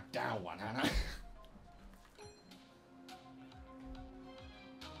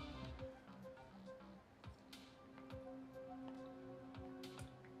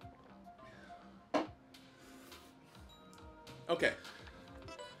 Okay.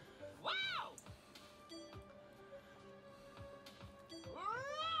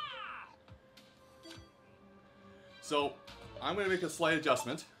 So, I'm going to make a slight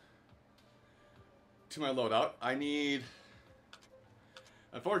adjustment to my loadout.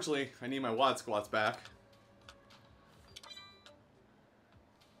 Unfortunately, I need my wad squats back.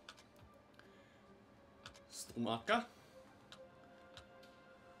 Stomaka.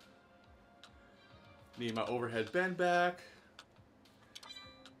 Need my overhead bend back.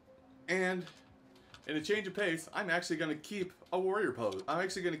 And in a change of pace, I'm actually going to keep a warrior pose. I'm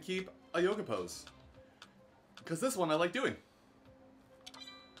actually going to keep a yoga pose. Because this one I like doing.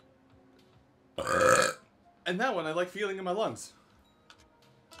 And that one I like feeling in my lungs.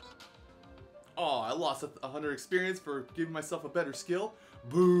 Oh, I lost 100 experience for giving myself a better skill.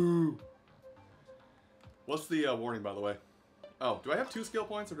 Boo! What's the warning, by the way? Oh, do I have 2 skill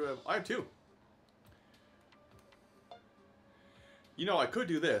points or do I have... I have 2. You know, I could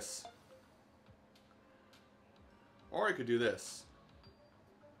do this. Or I could do this.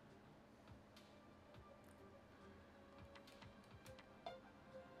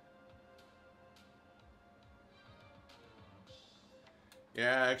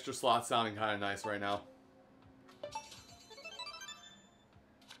 Yeah, extra slot sounding kind of nice right now.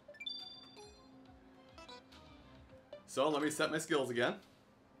 So let me set my skills again.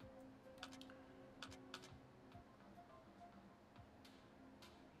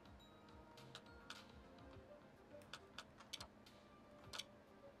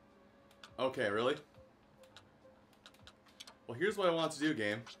 Okay, really? Well, here's what I want to do,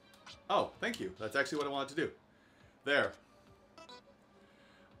 game. Oh, thank you. That's actually what I wanted to do. There.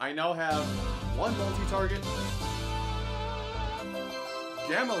 I now have 1 multi-target.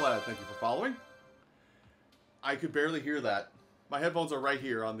 Gamma Lad, thank you for following. I could barely hear that. My headphones are right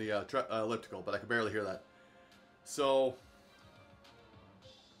here on the elliptical, but I could barely hear that. So...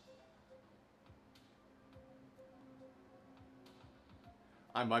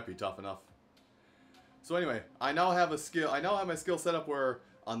 I might be tough enough. So anyway, I now have my skill set up where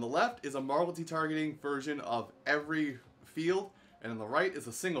on the left is a multi-targeting version of every field, and on the right is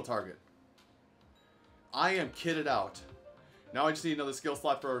a single target. I am kitted out. Now I just need another skill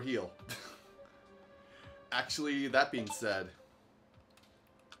slot for a heal. Actually, that being said...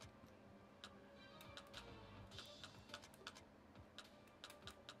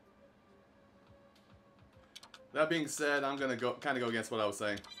 I'm gonna kind of go against what I was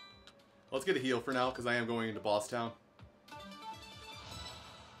saying. Let's get a heal for now, because I am going into Boss Town.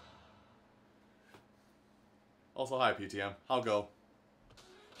 Also, hi PTM. How go?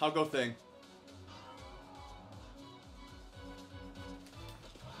 How go thing?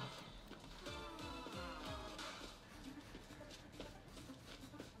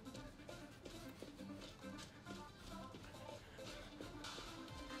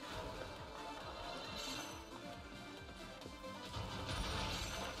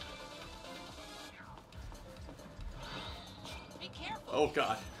 Oh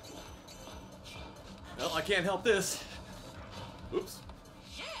god. Well, I can't help this. Oops.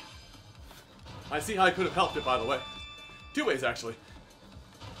 I see how I could have helped it, by the way. 2 ways, actually.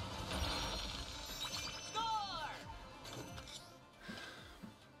 Score!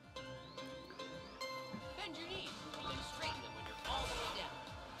 Bend your knees, then straighten them when you're all the way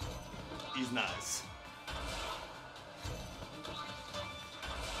down. He's nice.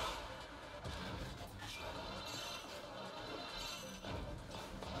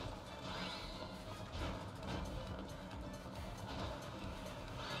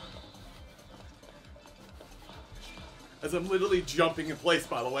 As I'm literally jumping in place,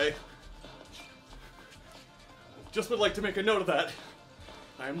 by the way. Just would like to make a note of that.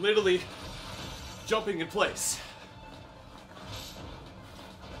 I'm literally jumping in place.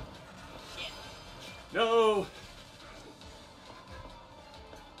 No!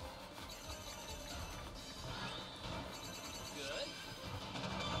 Good.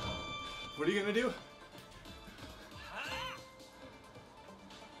 What are you gonna do?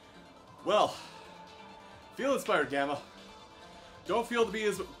 Well, feel inspired, Gamma. Don't feel to be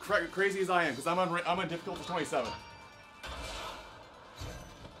as crazy as I am, because I'm on difficulty 27.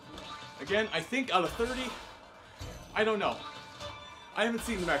 Again, I think out of 30, I don't know. I haven't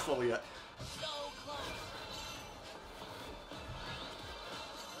seen the max level yet. So close.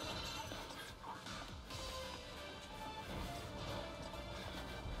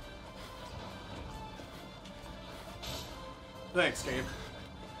 Thanks, game.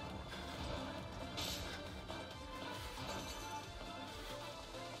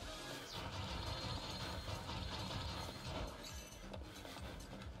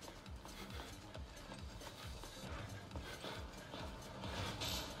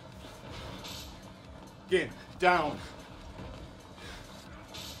 Game, down.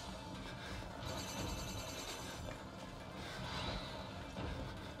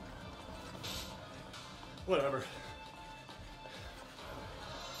 Whatever.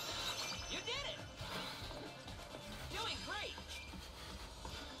 You did it! Doing great!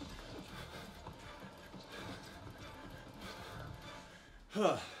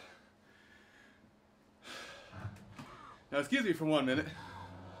 Now, excuse me for 1 minute.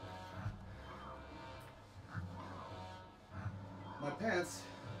 My pants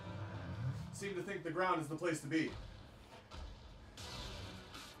seem to think the ground is the place to be.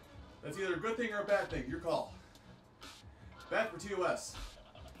 That's either a good thing or a bad thing. Your call. Bad for TOS.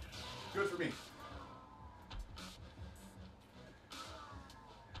 Good for me.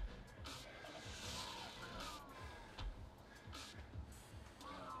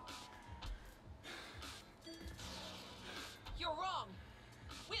 You're wrong.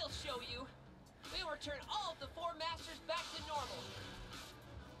 We'll show you. We will return all of the four masters back to normal.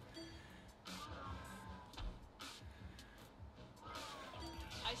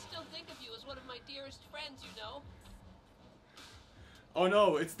 I still think of you as one of my dearest friends, you know. Oh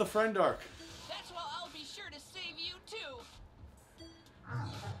no, it's the Friend Arc. That's why I'll be sure to save you too.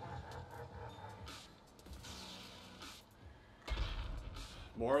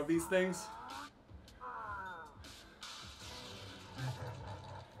 More of these things?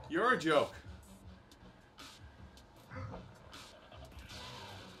 You're a joke.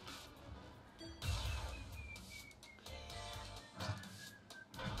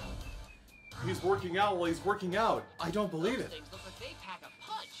 He's working out while he's working out. I don't believe Those it. things look like they pack a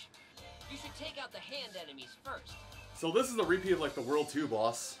punch. You should take out the hand enemies first. So this is a repeat of like the World 2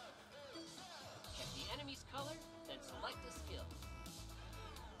 boss. Check the enemy's color, then select a skill.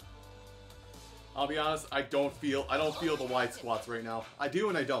 I'll be honest, I don't feel the wide squats right now. I do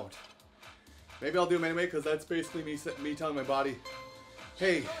and I don't. Maybe I'll do them anyway because that's basically me telling my body,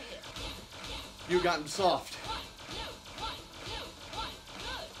 hey, Go ahead. you gotten soft. One, two, one, two, one.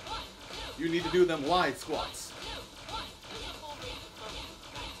 Good. One, two, You need to do them wide squats. two, one. Use the full range of motion.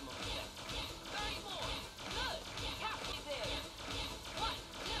 Maximum effect. 30 more. Good. Halfway there. One,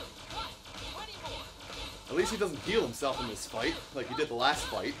 two, one. 20 more. At least he doesn't heal himself in this fight like he did the last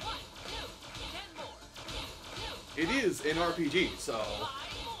fight. 1, 2, 10 more. 2, It is an RPG, so 5 more.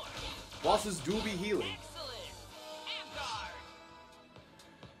 bosses do be healing. Excellent. Amgard.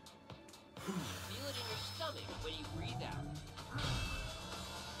 Feel it in your stomach when you breathe out.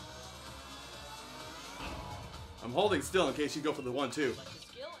 I'm holding still in case you go for the 1-2. Select a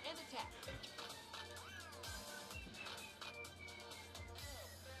skill and attack.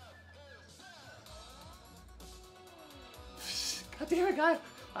 God damn it, guy.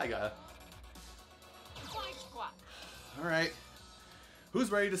 I got it. Side squat. Alright.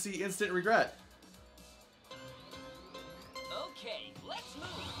 Who's ready to see instant regret? Okay, let's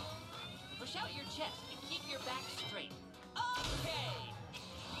move. Push out your chest and keep your back straight. Okay.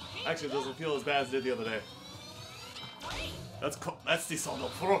 Keep Actually, it it doesn't up. feel as bad as it did the other day. Great. That's the sound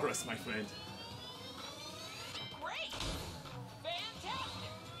of progress, my friend. Great. Fantastic.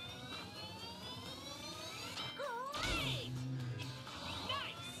 Great.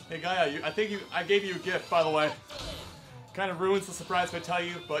 Nice. Hey, Gaia, I gave you a gift, by the way. Excellent. Kind of ruins the surprise if I tell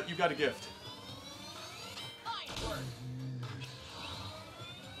you, but you got a gift. Fine work.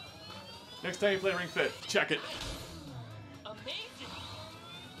 Next time you play Ring Fit, check it. Amazing.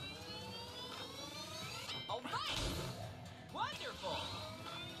 All right. Wonderful.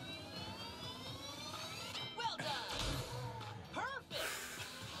 Well done. Perfect.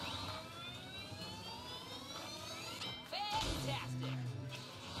 Fantastic.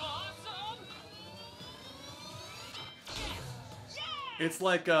 Awesome. Yes. Yeah. It's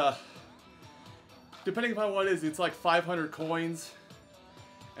like, depending upon what it is, it's like 500 coins.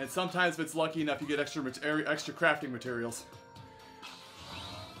 And sometimes if it's lucky enough, you get extra crafting materials.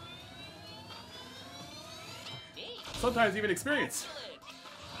 Neat. Sometimes even experience. Excellent.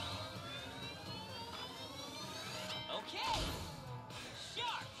 Okay.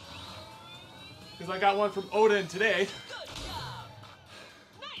 Sharp. Because I got one from Odin today, Good job.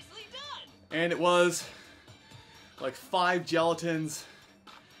 Nicely done. and it was like 5 gelatins,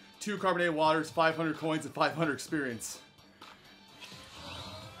 2 carbonated waters, 500 coins, and 500 experience.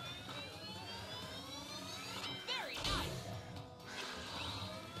 Very nice.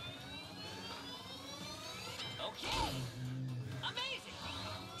 Okay. Amazing.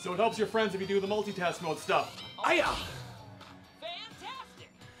 So it helps your friends if you do the multitask mode stuff. Aya! Fantastic.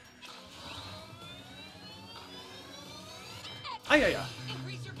 Ayaya!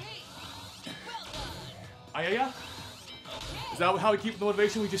 Increase your pace. Well done. Ayaya? Okay. Is that how we keep the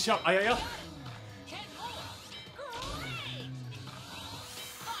motivation? We just shout Ayaya? 10 more. Great.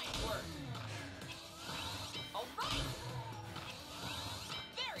 Fine work. All right.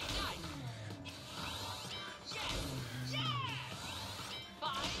 Very nice.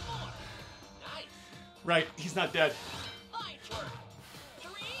 Right, he's not dead. Fine work.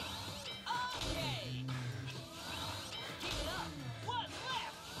 3. Okay. Keep it up. What's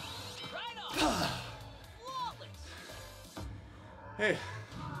left? Right on. Flawless. Hey.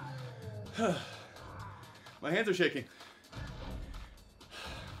 My hands are shaking.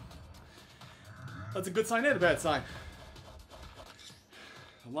 That's a good sign and a bad sign.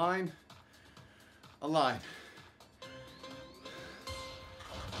 A line. A line.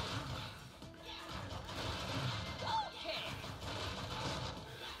 Okay.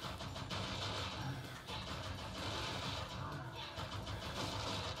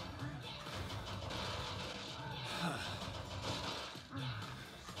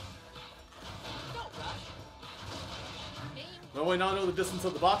 Don't rush. Aim. No way not know the distance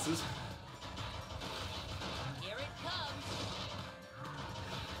of the boxes. Here it comes.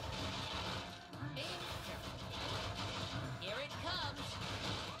 Aim carefully. Here it comes.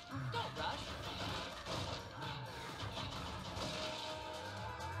 Don't rush.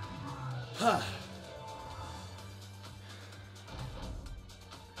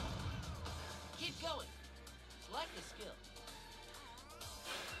 Keep going. Select the skill.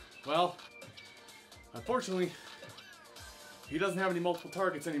 Well, unfortunately, he doesn't have any multiple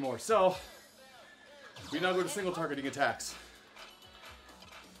targets anymore, so we now go to single targeting attacks.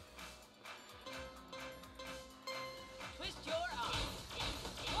 Twist your arm.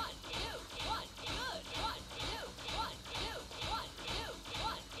 1, 2, 1, good. 1, 2, 1, 2, 1, 2,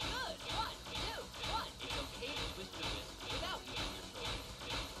 1, good. 1, 2, 1. It's okay to twist your wrist without using your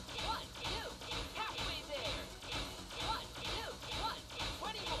shoulder. 1, 2, halfway there. 1, 2, 1,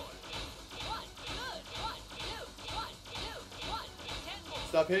 20 more. 1, good. 1, 2, 1, 2, 1, 10 more.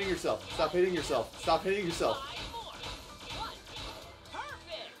 Stop hitting yourself. Stop hitting yourself. Stop hitting yourself. 5 more. 1.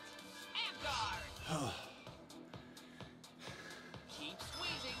 Perfect. Amgard. Keep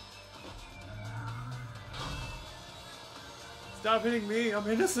squeezing. Stop hitting me. I'm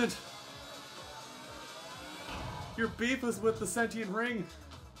innocent. Your beef is with the sentient ring.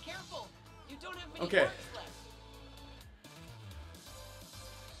 Careful. You don't have many Okay. hearts left.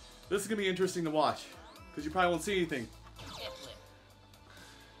 This is going to be interesting to watch, because you probably won't see anything. Hip flip.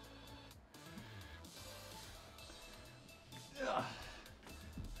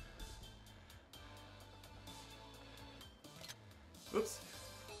 Oops.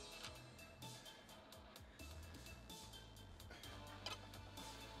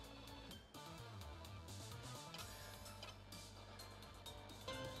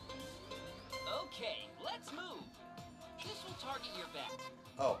 Okay, let's move. This will target your back.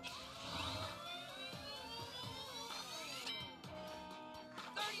 Oh.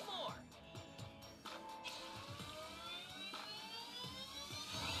 30 more.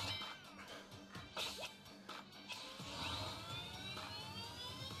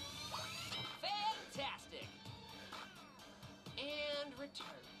 Fantastic. And return.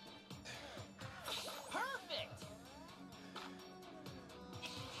 Perfect.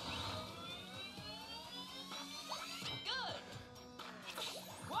 Good.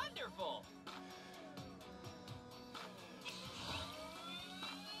 Wonderful.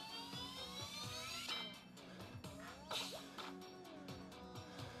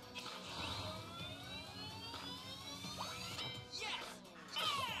 Yes!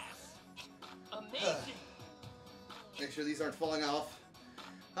 Yes! Amazing! Make sure these aren't falling off.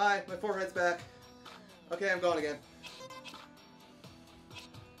 Hi, my forehead's back. Okay, I'm going again.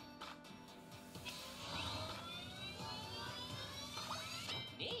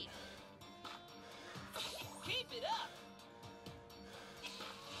 Neat. Keep it up.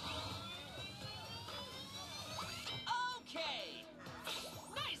 Okay.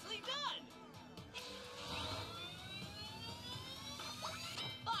 Nicely done.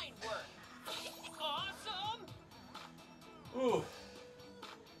 Fine work. Awesome. Ooh.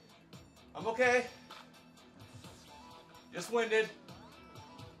 I'm okay. Just winded.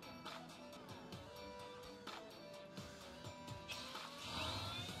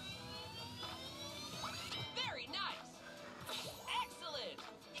 Very nice. Excellent.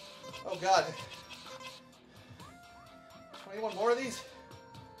 Oh god. 21 more of these?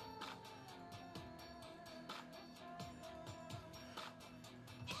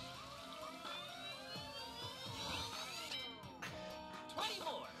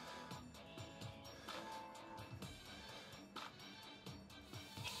 More.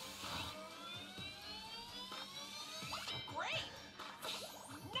 Great.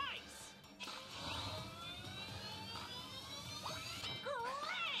 Nice.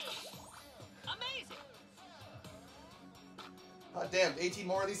 Great. Amazing. God damn, 18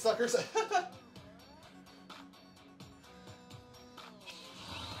 more of these suckers?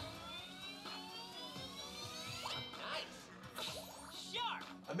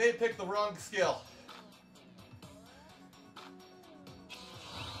 may pick the wrong skill.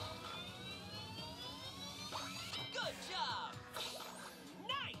 Good job.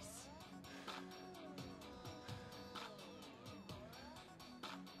 Nice.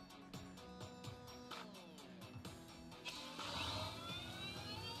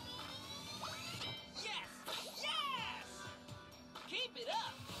 Yes! Yes! Keep it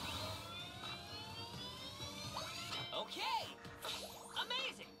up. Okay.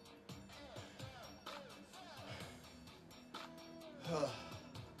 Amazing.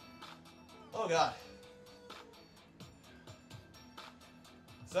 Oh god.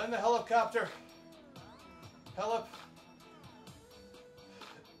 Send the helicopter. Help.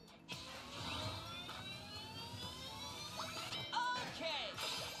 Okay.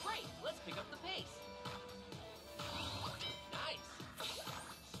 Great. Let's pick up the pace. Nice.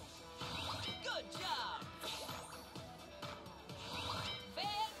 Good job.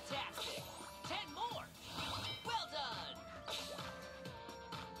 Fantastic. 10 more. Well done.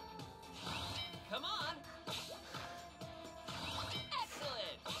 Come on.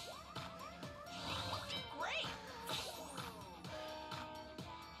 Excellent. Great.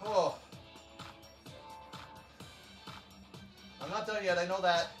 Oh. I'm not done yet, I know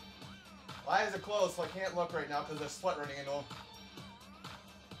that. My eyes are closed, so I can't look right now because there's sweat running into them.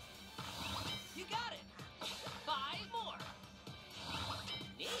 You got it. 5 more.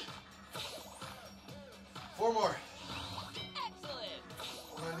 Neat. 4 more. Excellent.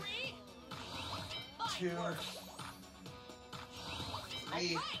 1, 3. 2, 5 more.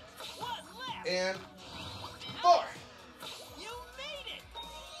 3, Right. 1 left. and 4. You made it.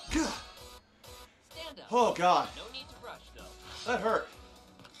 God. Stand up. Oh god, No need to rush, though. that hurt.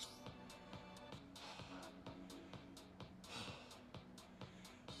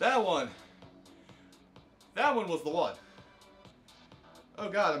 That one. That one was the one. Oh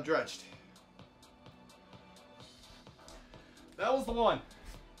god, I'm drenched. That was the one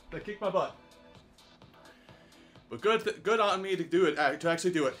that kicked my butt. But good on me to do it, to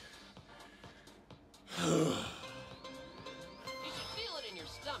actually do it. You should feel it in your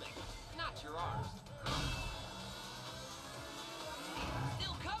stomach, not your arms.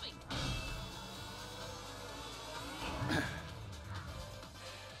 Still coming.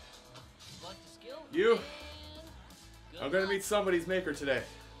 Luck to skill. You? and good I'm gonna luck. meet somebody's maker today.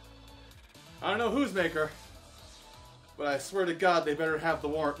 I don't know whose maker, but I swear to God they better have the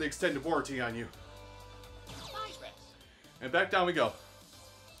extended warranty on you. Digress. And back down we go.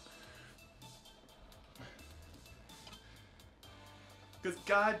 Cause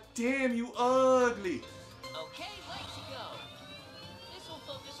goddamn you ugly. Okay, legs to go. This will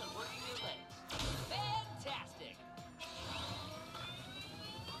focus on working your legs. Fantastic.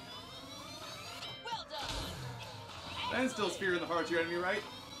 Well done. And still Excellent. spear in the heart of your enemy, right?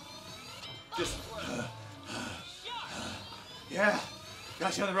 Just Sharp. yeah.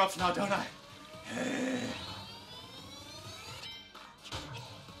 Got you on the ropes now, don't I?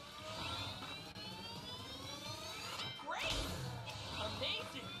 Great.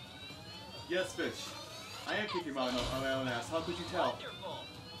 Amazing. Yes, fish. I am kicking my own ass. How could you tell? Wonderful.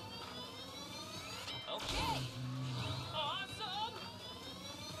 Okay. Awesome.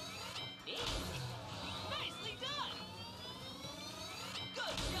 Neat. Nicely done.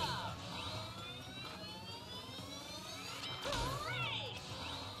 Good job. Great.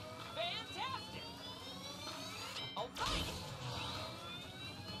 Fantastic. All right.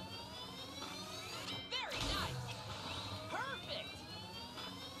 Very nice. Perfect.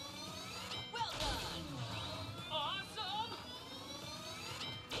 Well done. Awesome.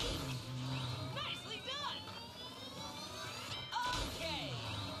 Neat. Nicely done. Okay.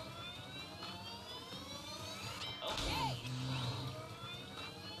 Okay.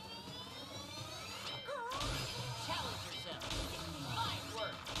 Challenge yourself. Fine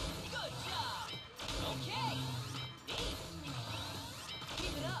work. Good job. Okay. Neat.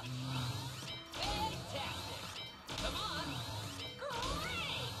 Keep it up. Fantastic. Come on.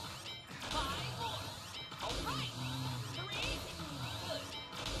 Great. 5 more. All right. 3. Good.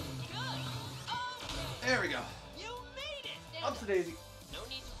 Good. Okay. There we go. You made it. Stand Up to Daisy. No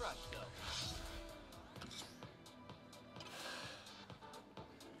need to rush, though.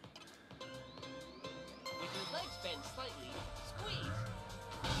 With your legs bent slightly, squeeze.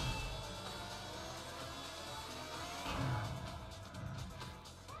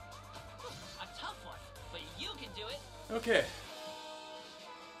 A tough one, but you can do it. Okay.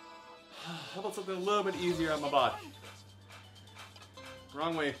 How about something a little bit easier on my body?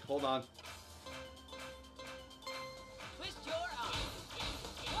 Wrong way. Hold on. Twist your arm.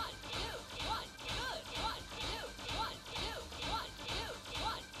 1, 2, 1, good. 1, 2, 1, 2, 1, 2,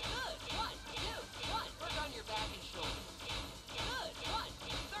 1, 2.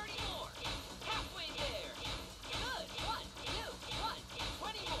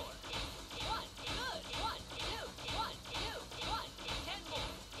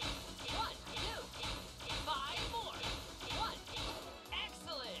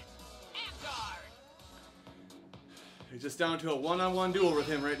 It's just down to a one-on-one duel with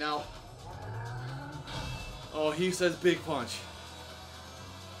him right now. Oh, he says big punch.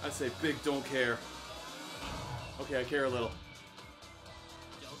 I say big don't care. Okay, I care a little.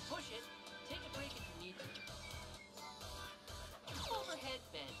 Don't push it. Take a break if you need to. Overhead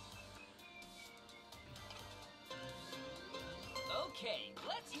bend. Okay,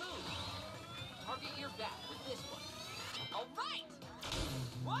 let's move. Target your back with this one. All right.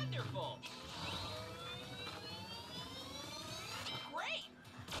 Wonderful. Great.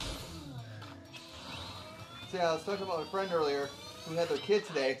 See, I was talking about my friend earlier who had their kid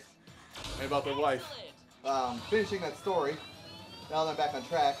today, And about the wife. Excellent. finishing that story. Now that I'm back on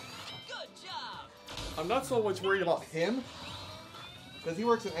track. Good job. I'm not so much worried about Him, because he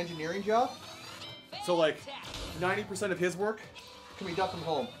works an engineering job, So, like, Fantastic. 90% of his work. can be done from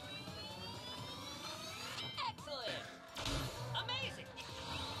home. Excellent. Amazing.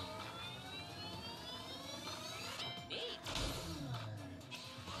 Neat.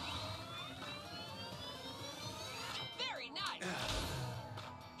 Very nice.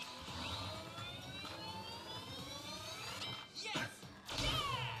 Yes.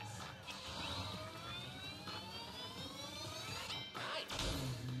 Yes.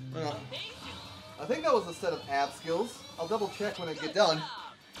 Nice. Well, Amazing. I think that was a set of ab skills. I'll double check when I get done. job.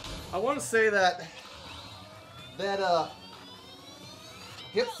 I want to say that That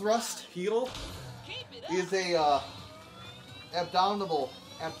hip thrust heel Keep it up. is a abdominal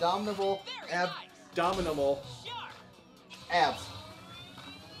Very nice. abdominal. Sharp. abs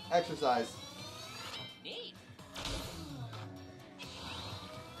exercise. Neat.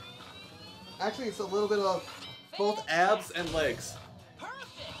 Actually, it's a little bit of Both abs and legs. Perfect.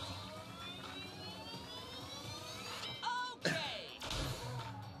 Okay.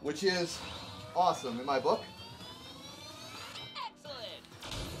 which is awesome in my book. Excellent.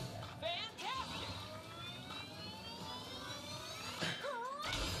 Fantastic.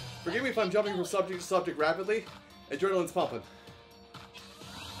 Forgive me if I'm jumping from subject to subject rapidly. Adrenaline's pumping.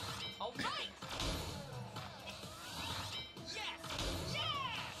 All right. Yes. Yes.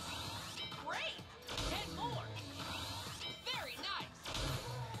 Great. 10 more. Very nice.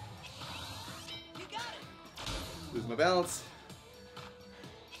 You got it. Lose my balance.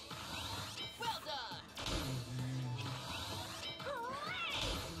 Well done.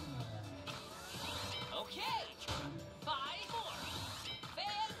 Great. Okay. 5 more.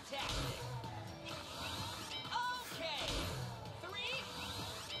 Fantastic. Okay. 3.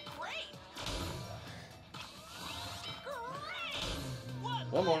 Great.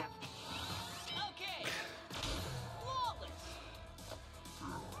 Great. One more. left. Okay. Flawless.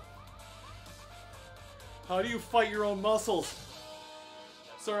 How do you fight your own muscles?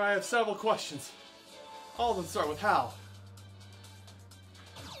 Sir, I have several questions. All of them start with how.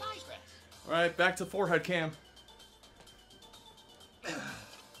 Digress. Alright, back to forehead cam.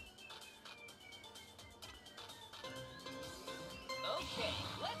 Okay,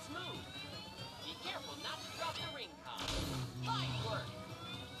 let's move. Be careful not to drop the ring pop. Fine work.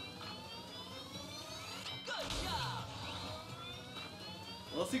 Good job.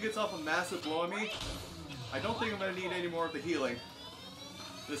 Unless he gets off a massive blow on me, I don't think I'm going to need any more of the healing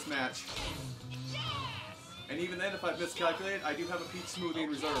this match. Yes. And even then, if I've miscalculated, I do have a peach smoothie in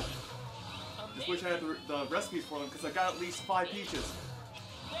reserve. Just wish I had the recipes for them, because I got at least 5 peaches.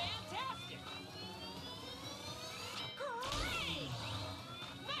 Fantastic. Great.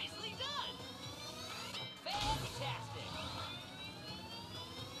 Nicely done. Fantastic.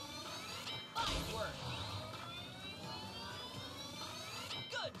 Fine work.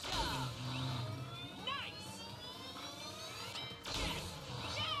 Good job. Nice. Yes.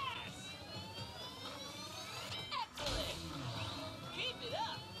 Yes. Excellent. Keep it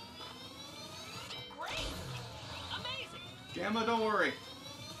up. Great. Amazing. Gamma, don't worry.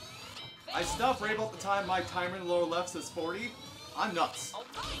 I stopped right about the time my timer in the lower left says 40. I'm nuts. All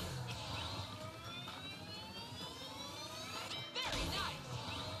right. Very nice.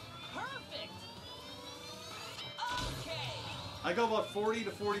 Perfect. Okay. I go about 40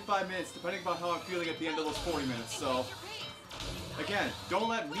 to 45 minutes, depending on how I'm feeling at the end of those 40 minutes. So, Increase your pace. again, don't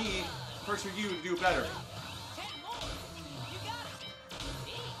let me pressure you to do better. 10 more. You got it.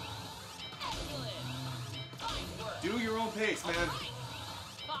 Neat. Excellent. Fine work. Do your own pace, man. All right.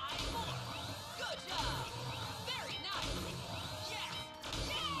 5 more. Good job. Very nice. Yes.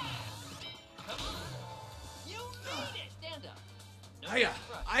 Yes. Come on. You made it. Stand up. No Hiya,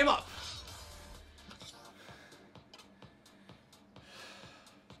 front. I'm up.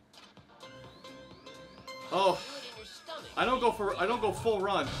 Oh, Do it in your stomach. I don't go full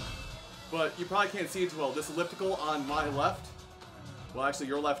run, but you probably can't see it too well. This elliptical on my left, well, actually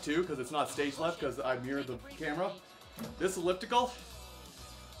your left too, because it's not stage left, because I mirrored the camera. This elliptical,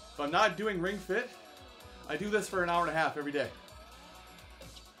 if I'm not doing Ring Fit, I do this for an hour and a half every day.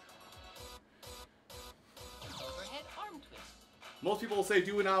 Overhead arm twist. Most people will say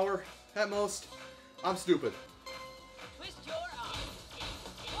do an hour at most. I'm stupid. Twist your arm.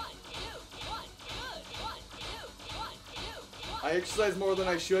 1, 2, 1, good. 1, 2, 1, 2, 1. I exercise more than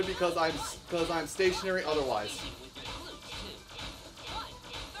I should because I'm stationary otherwise. Easy with your glutes, too. 1,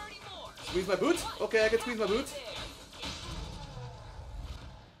 30 more. Squeeze my boots? Okay, I can squeeze my boots. There.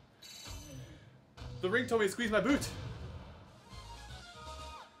 The ring told me to squeeze my boot.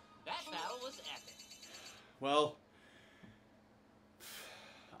 That battle was epic. Well,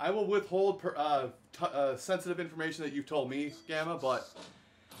 I will withhold sensitive information that you've told me, Gamma, but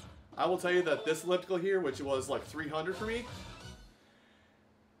I will tell you that this elliptical here, which was like 300 for me,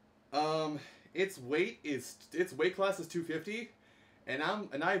 its weight class is 250, and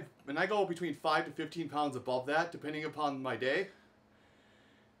I go between 5 to 15 pounds above that depending upon my day.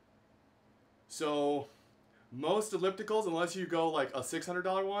 So most ellipticals, unless you go like a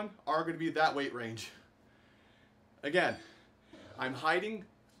 $600 one, are going to be that weight range. Again, I'm hiding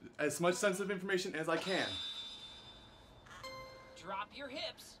as much sensitive information as I can. Drop your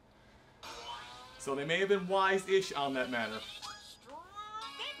hips. So they may have been wise-ish on that matter.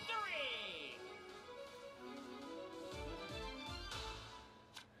 Victory!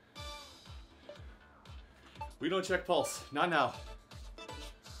 We don't check pulse. Not now.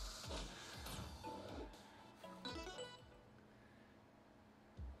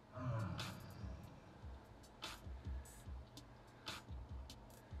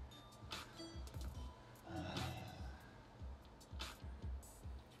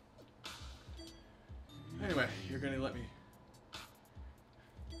 Anyway, you're gonna let me...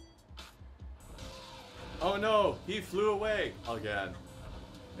 Oh no, he flew away again.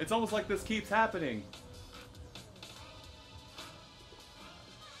 It's almost like this keeps happening.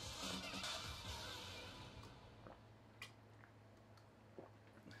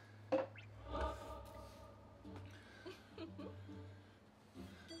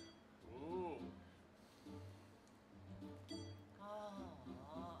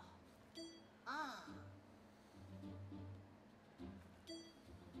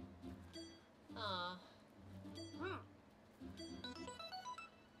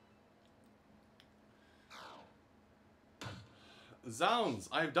 Zounds,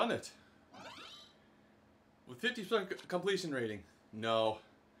 I've done it. With 50% completion rating. No.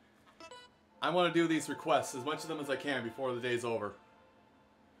 I want to do these requests, as much of them as I can before the day's over.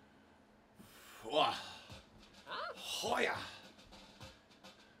 Wah. Hoya.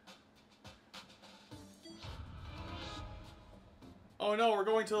 Oh no, we're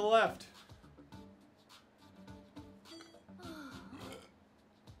going to the left.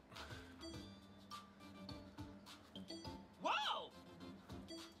 Whoa!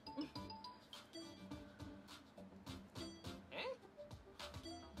 Eh?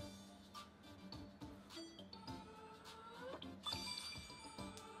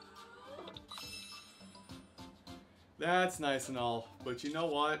 That's nice and all, but you know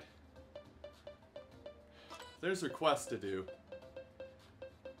what? There's requests to do.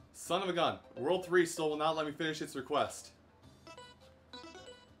 Son of a gun. World 3 still will not let me finish its request.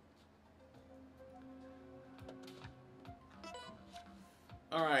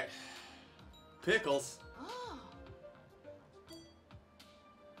 Alright. Pickles.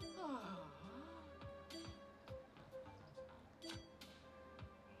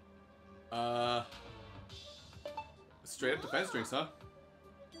 Straight up defense drinks, huh?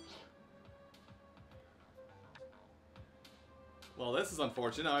 Well, this is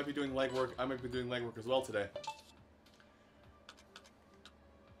unfortunate. I might be doing leg work. I might be doing leg work as well today.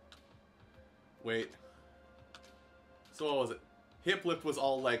 Wait. So what was it? Hip lift was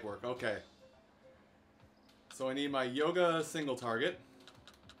all leg work. Okay. So I need my yoga single target.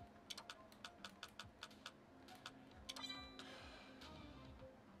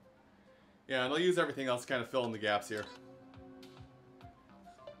 Yeah, and I'll use everything else to kind of fill in the gaps here.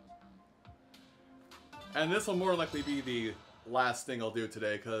 And this will more likely be the last thing I'll do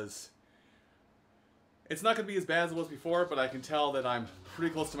today, because it's not going to be as bad as it was before, but I can tell that I'm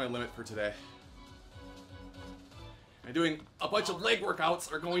pretty close to my limit for today. And doing a bunch of leg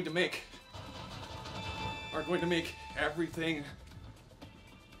workouts are going to make everything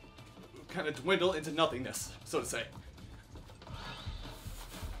kind of dwindle into nothingness, so to say.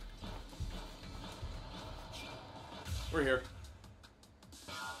 We're here.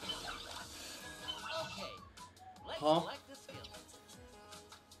 Okay. Let's Huh? select the skill.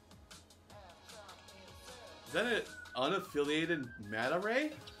 Is that an unaffiliated meta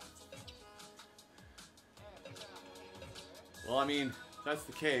ray? Well, I mean, if that's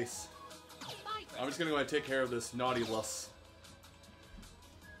the case, Bye, I'm just gonna go ahead and take care of this Nautilus.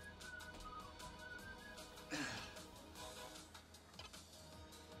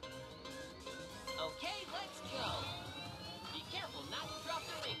 Okay, let's go. Be careful not to drop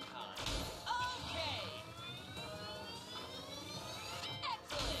the ring card. Okay.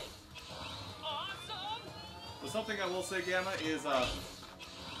 Excellent. Awesome. But something I will say, Gamma, is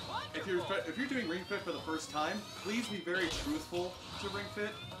if you're doing Ring Fit for the first time, please be very truthful to Ring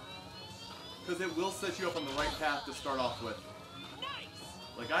Fit, because it will set you up on the right path to start off with. Nice.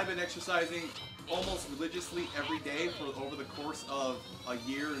 Like, I've been exercising almost religiously every day for over the course of a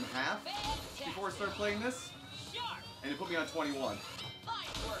year and a half before I started playing this, Sharp. and it put me on 21.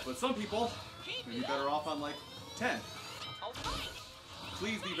 Fine work. But some people may be better off on like 10. All right.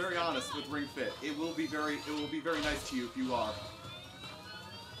 Please be very honest with Ring Fit. It will be very nice to you if you are.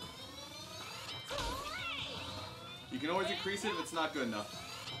 You can always increase it if it's not good enough.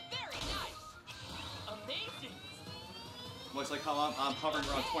 Very nice. Amazing. Much like how I'm hovering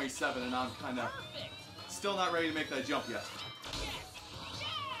around 27 and I'm kind of Perfect. still not ready to make that jump yet. Yes.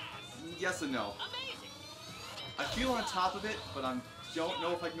 Yes. Yes and no. Amazing. I feel on top of it, but I don't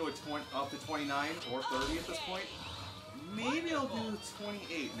know if I can go up to 29 or 30 at this point. Maybe I'll do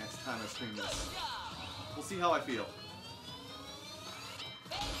 28 next time I stream Good this. job. We'll see how I feel.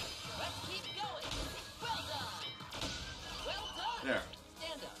 Baby, let's keep going. Well done. Well done. There.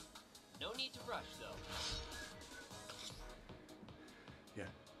 Stand up. No need to rush, though. Yeah.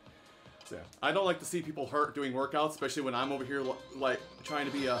 So, I don't like to see people hurt doing workouts, especially when I'm over here like trying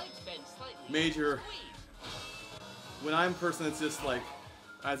to be a Legs bend slightly. major. Squeeze. When I'm a person that's just like,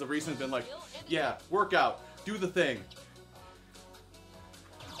 as of recent, been like, yeah, workout, do the thing,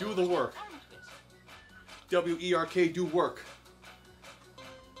 do the work. Arm twist. W-E-R-K, do work.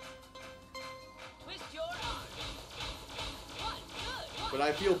 Twist your arm. One, good. But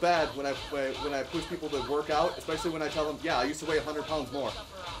I feel bad when I push people to work out, especially when I tell them, yeah, I used to weigh 100 pounds more. Upper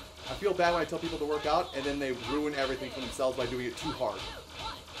arm. I feel bad when I tell people to work out and then they ruin everything for themselves by doing it too hard.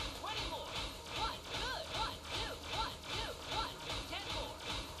 20 more. 1, good. 1, 2, 1, 2, 1. 10 more.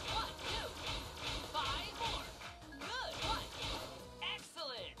 1, 2. 5 more. Good. 1.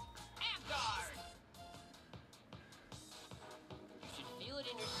 Excellent. Ab guard. You should feel it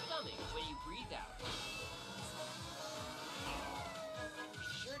in your stomach when you breathe out. Be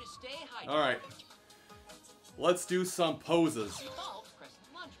sure to stay hydrated. All right, let's do some poses. To evolve, press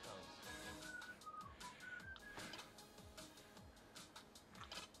lunge pose.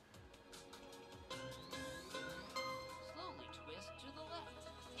 Slowly twist to the left.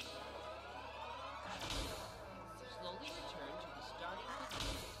 Slowly return to the starting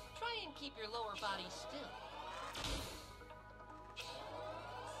position. Try and keep your lower body still.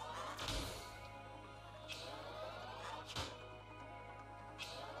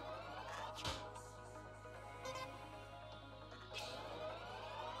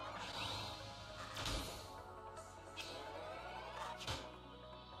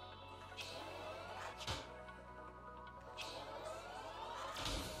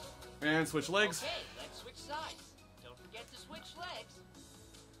 And switch legs. Okay, let's switch sides. Don't forget to switch legs.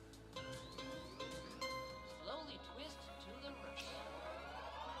 Slowly twist to the right.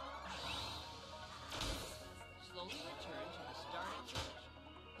 Slowly return to the starting position.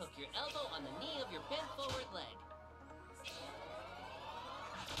 Hook your elbow on the knee of your bent forward leg.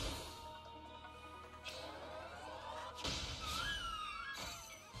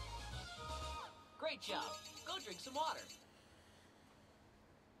 Great job. Go drink some water.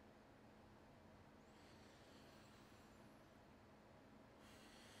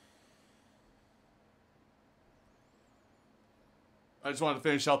 I just wanted to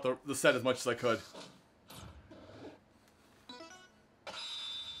finish out the set as much as I could.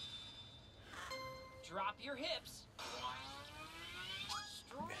 Drop your hips.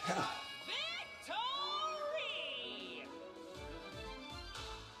 Victory!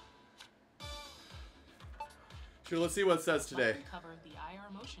 Sure, let's see what it says today. Button cover the IR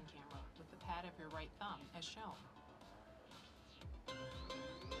motion camera with the pad of your right thumb as shown.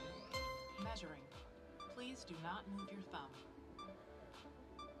 Measuring. Please do not move your thumb.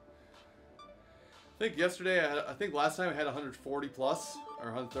 I think yesterday, I think last time I had 140 plus,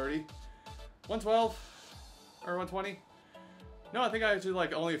 or 130. 112, or 120. No, I think I did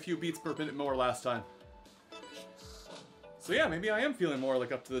like only a few beats per minute more last time. So yeah, maybe I am feeling more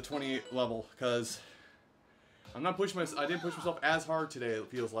like up to the 28 level, because I'm not pushing I didn't push myself as hard today, it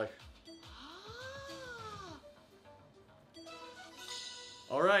feels like.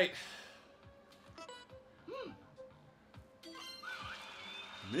 Alright.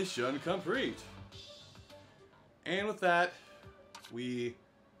 Mission complete. And with that, we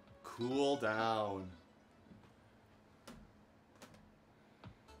cool down.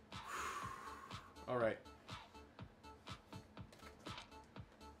 All right.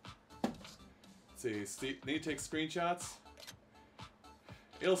 Let's see. Need to take screenshots.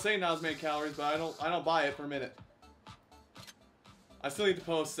 It'll say not as many calories, but I don't buy it for a minute. I still need to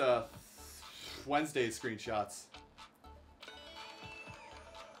post Wednesday's screenshots.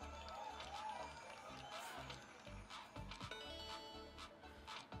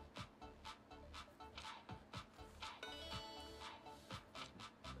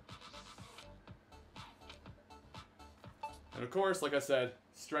 And of course, like I said,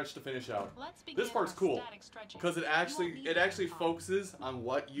 stretch to finish out. Let's begin This part's with cool static stretching. because it You won't actually need focuses on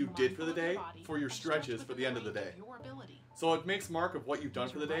what you did for the day for your stretches for the end of the day. Your ability. So it makes mark of what you've done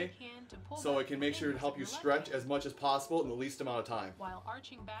Use for your the day, right hand to pull so back it can the make sure to fingers help of you your left stretch hand. as much as possible in the least amount of time. While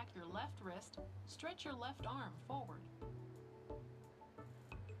arching back your left wrist, stretch your left arm forward.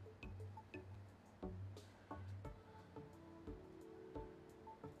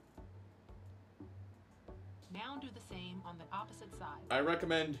 Now do the same on the opposite side. I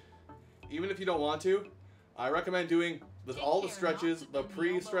recommend, even if you don't want to, I recommend doing all the Take care stretches, not the to bend the elbow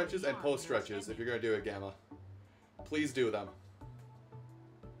or pre-stretches the and arm you're post-stretches if extending. you're going to do it, Gamma. Please do them.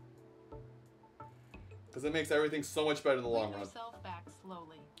 Because it makes everything so much better in the long Bring run. yourself back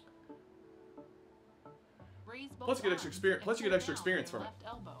slowly. Raise both Plus you get extra arms experience- and plus you get pull extra down experience your from it. left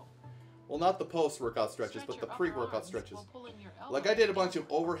elbow. Well, not the post-workout stretches, Stretch but the your upper pre-workout arms stretches. while pulling your Like elbow I did a bunch together.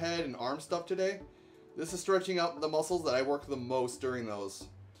 of overhead and arm stuff today. This is stretching out the muscles that I work the most during those.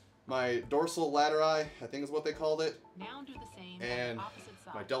 My dorsal lateri, I think is what they called it, Now do the same and on the opposite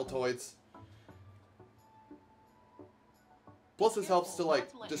side. my deltoids. Plus this helps to like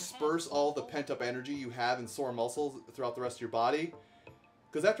disperse all the pent up energy you have in sore muscles throughout the rest of your body.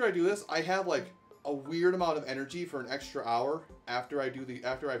 Because after I do this, I have like a weird amount of energy for an extra hour after I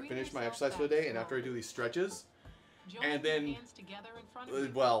finish my exercise for the day and after I do these stretches. Join and your then, hands together in front of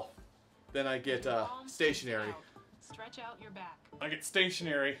you. Well, then I get Your palms stationary. face out. Stretch out your back. I get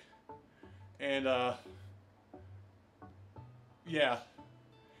stationary, and yeah.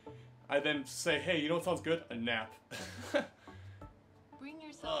 I then say, hey, you know what sounds good? A nap. Bring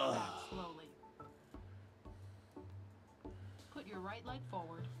yourself back slowly. Put your right leg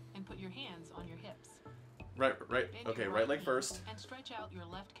forward and put your hands on your hips. Right. Bend Okay, your right leg knee first. And stretch out your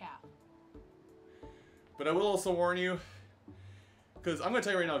left calf. But I will also warn you, because I'm going to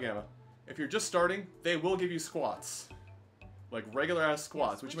tell you right now, Gamma, if you're just starting, they will give you squats. Like regular ass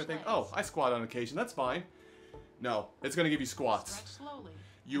squats, which you might switch think, oh, legs. I squat on occasion, that's fine. No, it's going to give you squats. Stretch slowly.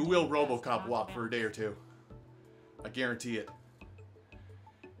 You and do will your best RoboCop not to walk for a bounce. day or two. I guarantee it.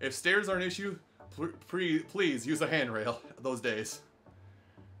 If stairs are an issue, please use a handrail those days.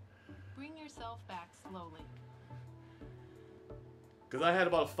 Bring yourself back slowly. Because I had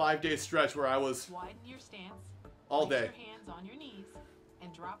about a 5-day stretch where I was Widen your stance. all Place day. your hands on your knees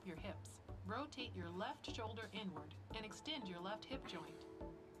and drop your hips. Rotate your left shoulder inward and extend your left hip joint.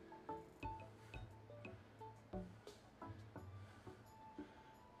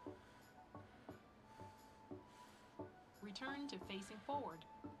 Return to facing forward.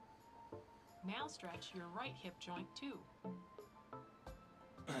 Now stretch your right hip joint too.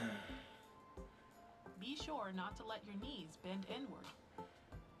 Be sure not to let your knees bend inward.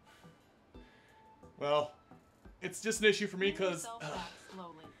 Well, it's just an issue for me Bring because yourself back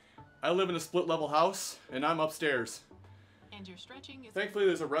slowly. I live in a split level house and I'm upstairs. And your stretching is Thankfully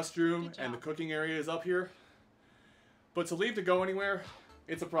there's a restroom Good and the job. cooking area is up here. But to leave to go anywhere,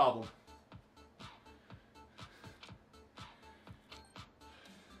 it's a problem.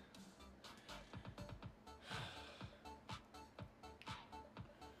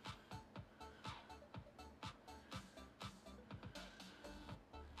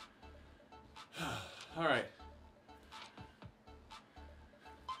 Alright.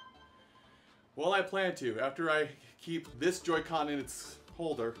 Well, I plan to, after I keep this Joy-Con in its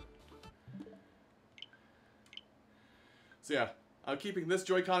holder. So yeah, I'm keeping this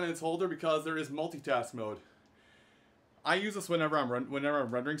Joy-Con in its holder because there is multitask mode. I use this whenever I'm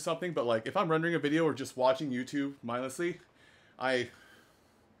rendering something, but like if I'm rendering a video or just watching YouTube mindlessly, I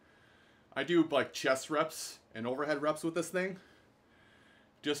do like chest reps and overhead reps with this thing,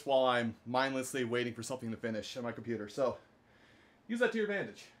 just while I'm mindlessly waiting for something to finish on my computer. So use that to your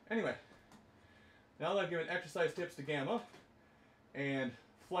advantage. Anyway, now that I've given exercise tips to Gamma and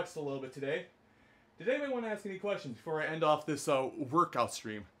flexed a little bit today, did anybody want to ask any questions before I end off this workout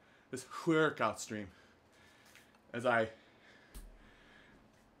stream? As I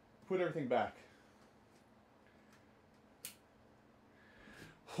put everything back.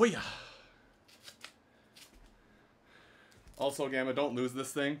 Hoya! Also, Gamma, don't lose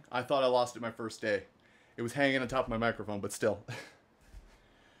this thing. I thought I lost it my first day. It was hanging on top of my microphone, but still.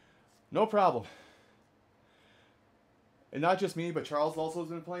 No problem. And not just me, but Charles also has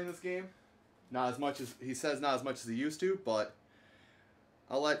been playing this game. Not as much as, he says not as much as he used to, but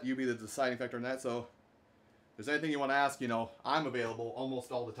I'll let you be the deciding factor on that. So, if there's anything you want to ask, you know, I'm available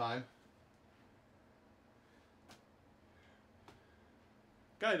almost all the time.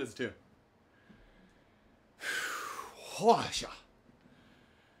 Guy does too.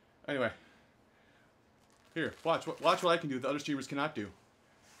 Anyway. Here, watch what I can do that other streamers cannot do.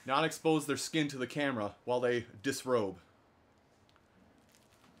 Not expose their skin to the camera while they disrobe.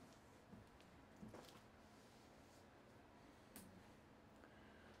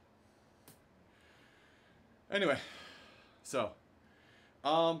 Anyway, so,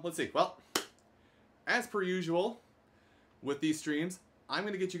 let's see. Well, as per usual with these streams, I'm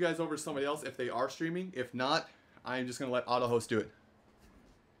going to get you guys over to somebody else if they are streaming. If not, I'm just going to let AutoHost do it.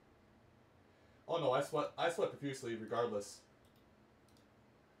 Oh no, I sweat profusely regardless.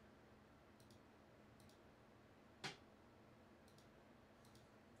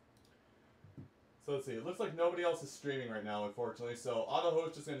 So let's see, it looks like nobody else is streaming right now, unfortunately, so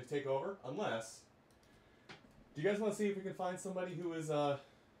AutoHost is going to take over, unless... Do you guys want to see if we can find somebody who is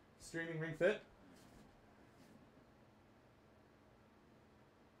streaming Ring Fit?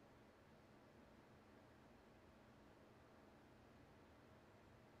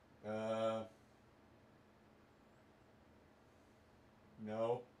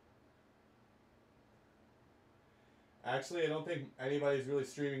 No. Actually, I don't think anybody's really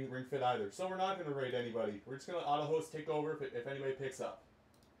streaming Ring Fit either. So we're not going to raid anybody. We're just going to AutoHost take over if anybody picks up.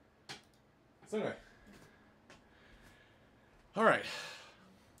 So anyway. Alright.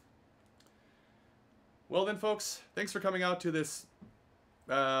 Well then, folks, thanks for coming out to this,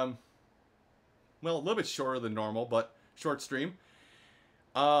 well, a little bit shorter than normal, but short stream.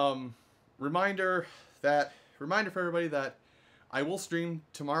 Reminder for everybody that I will stream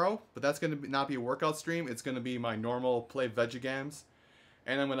tomorrow, but that's going to not be a workout stream. It's going to be my normal play Veggiegams,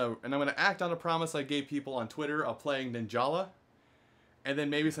 and I'm gonna act on a promise I gave people on Twitter of playing Ninjala, and then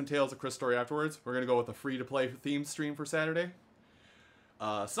maybe some Tales of Chris story afterwards. We're gonna go with a free-to-play theme stream for Saturday.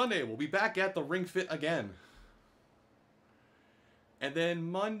 Sunday we'll be back at the Ring Fit again, and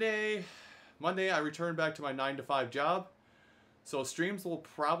then Monday I return back to my 9-to-5 job. So streams will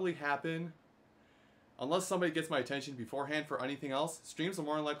probably happen. Unless somebody gets my attention beforehand for anything else, streams will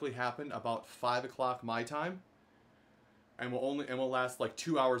more than likely happen about 5 o'clock my time, and will last like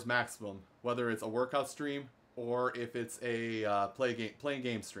 2 hours maximum. Whether it's a workout stream or if it's a playing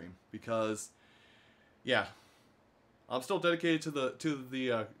game stream, because yeah, I'm still dedicated to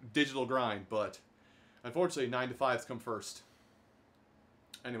the digital grind, but unfortunately 9-to-5s come first.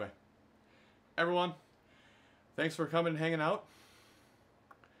 Anyway, everyone, thanks for coming and hanging out.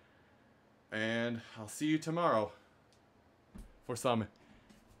 And I'll see you tomorrow for some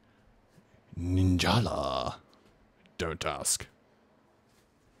Ninjala. Don't ask.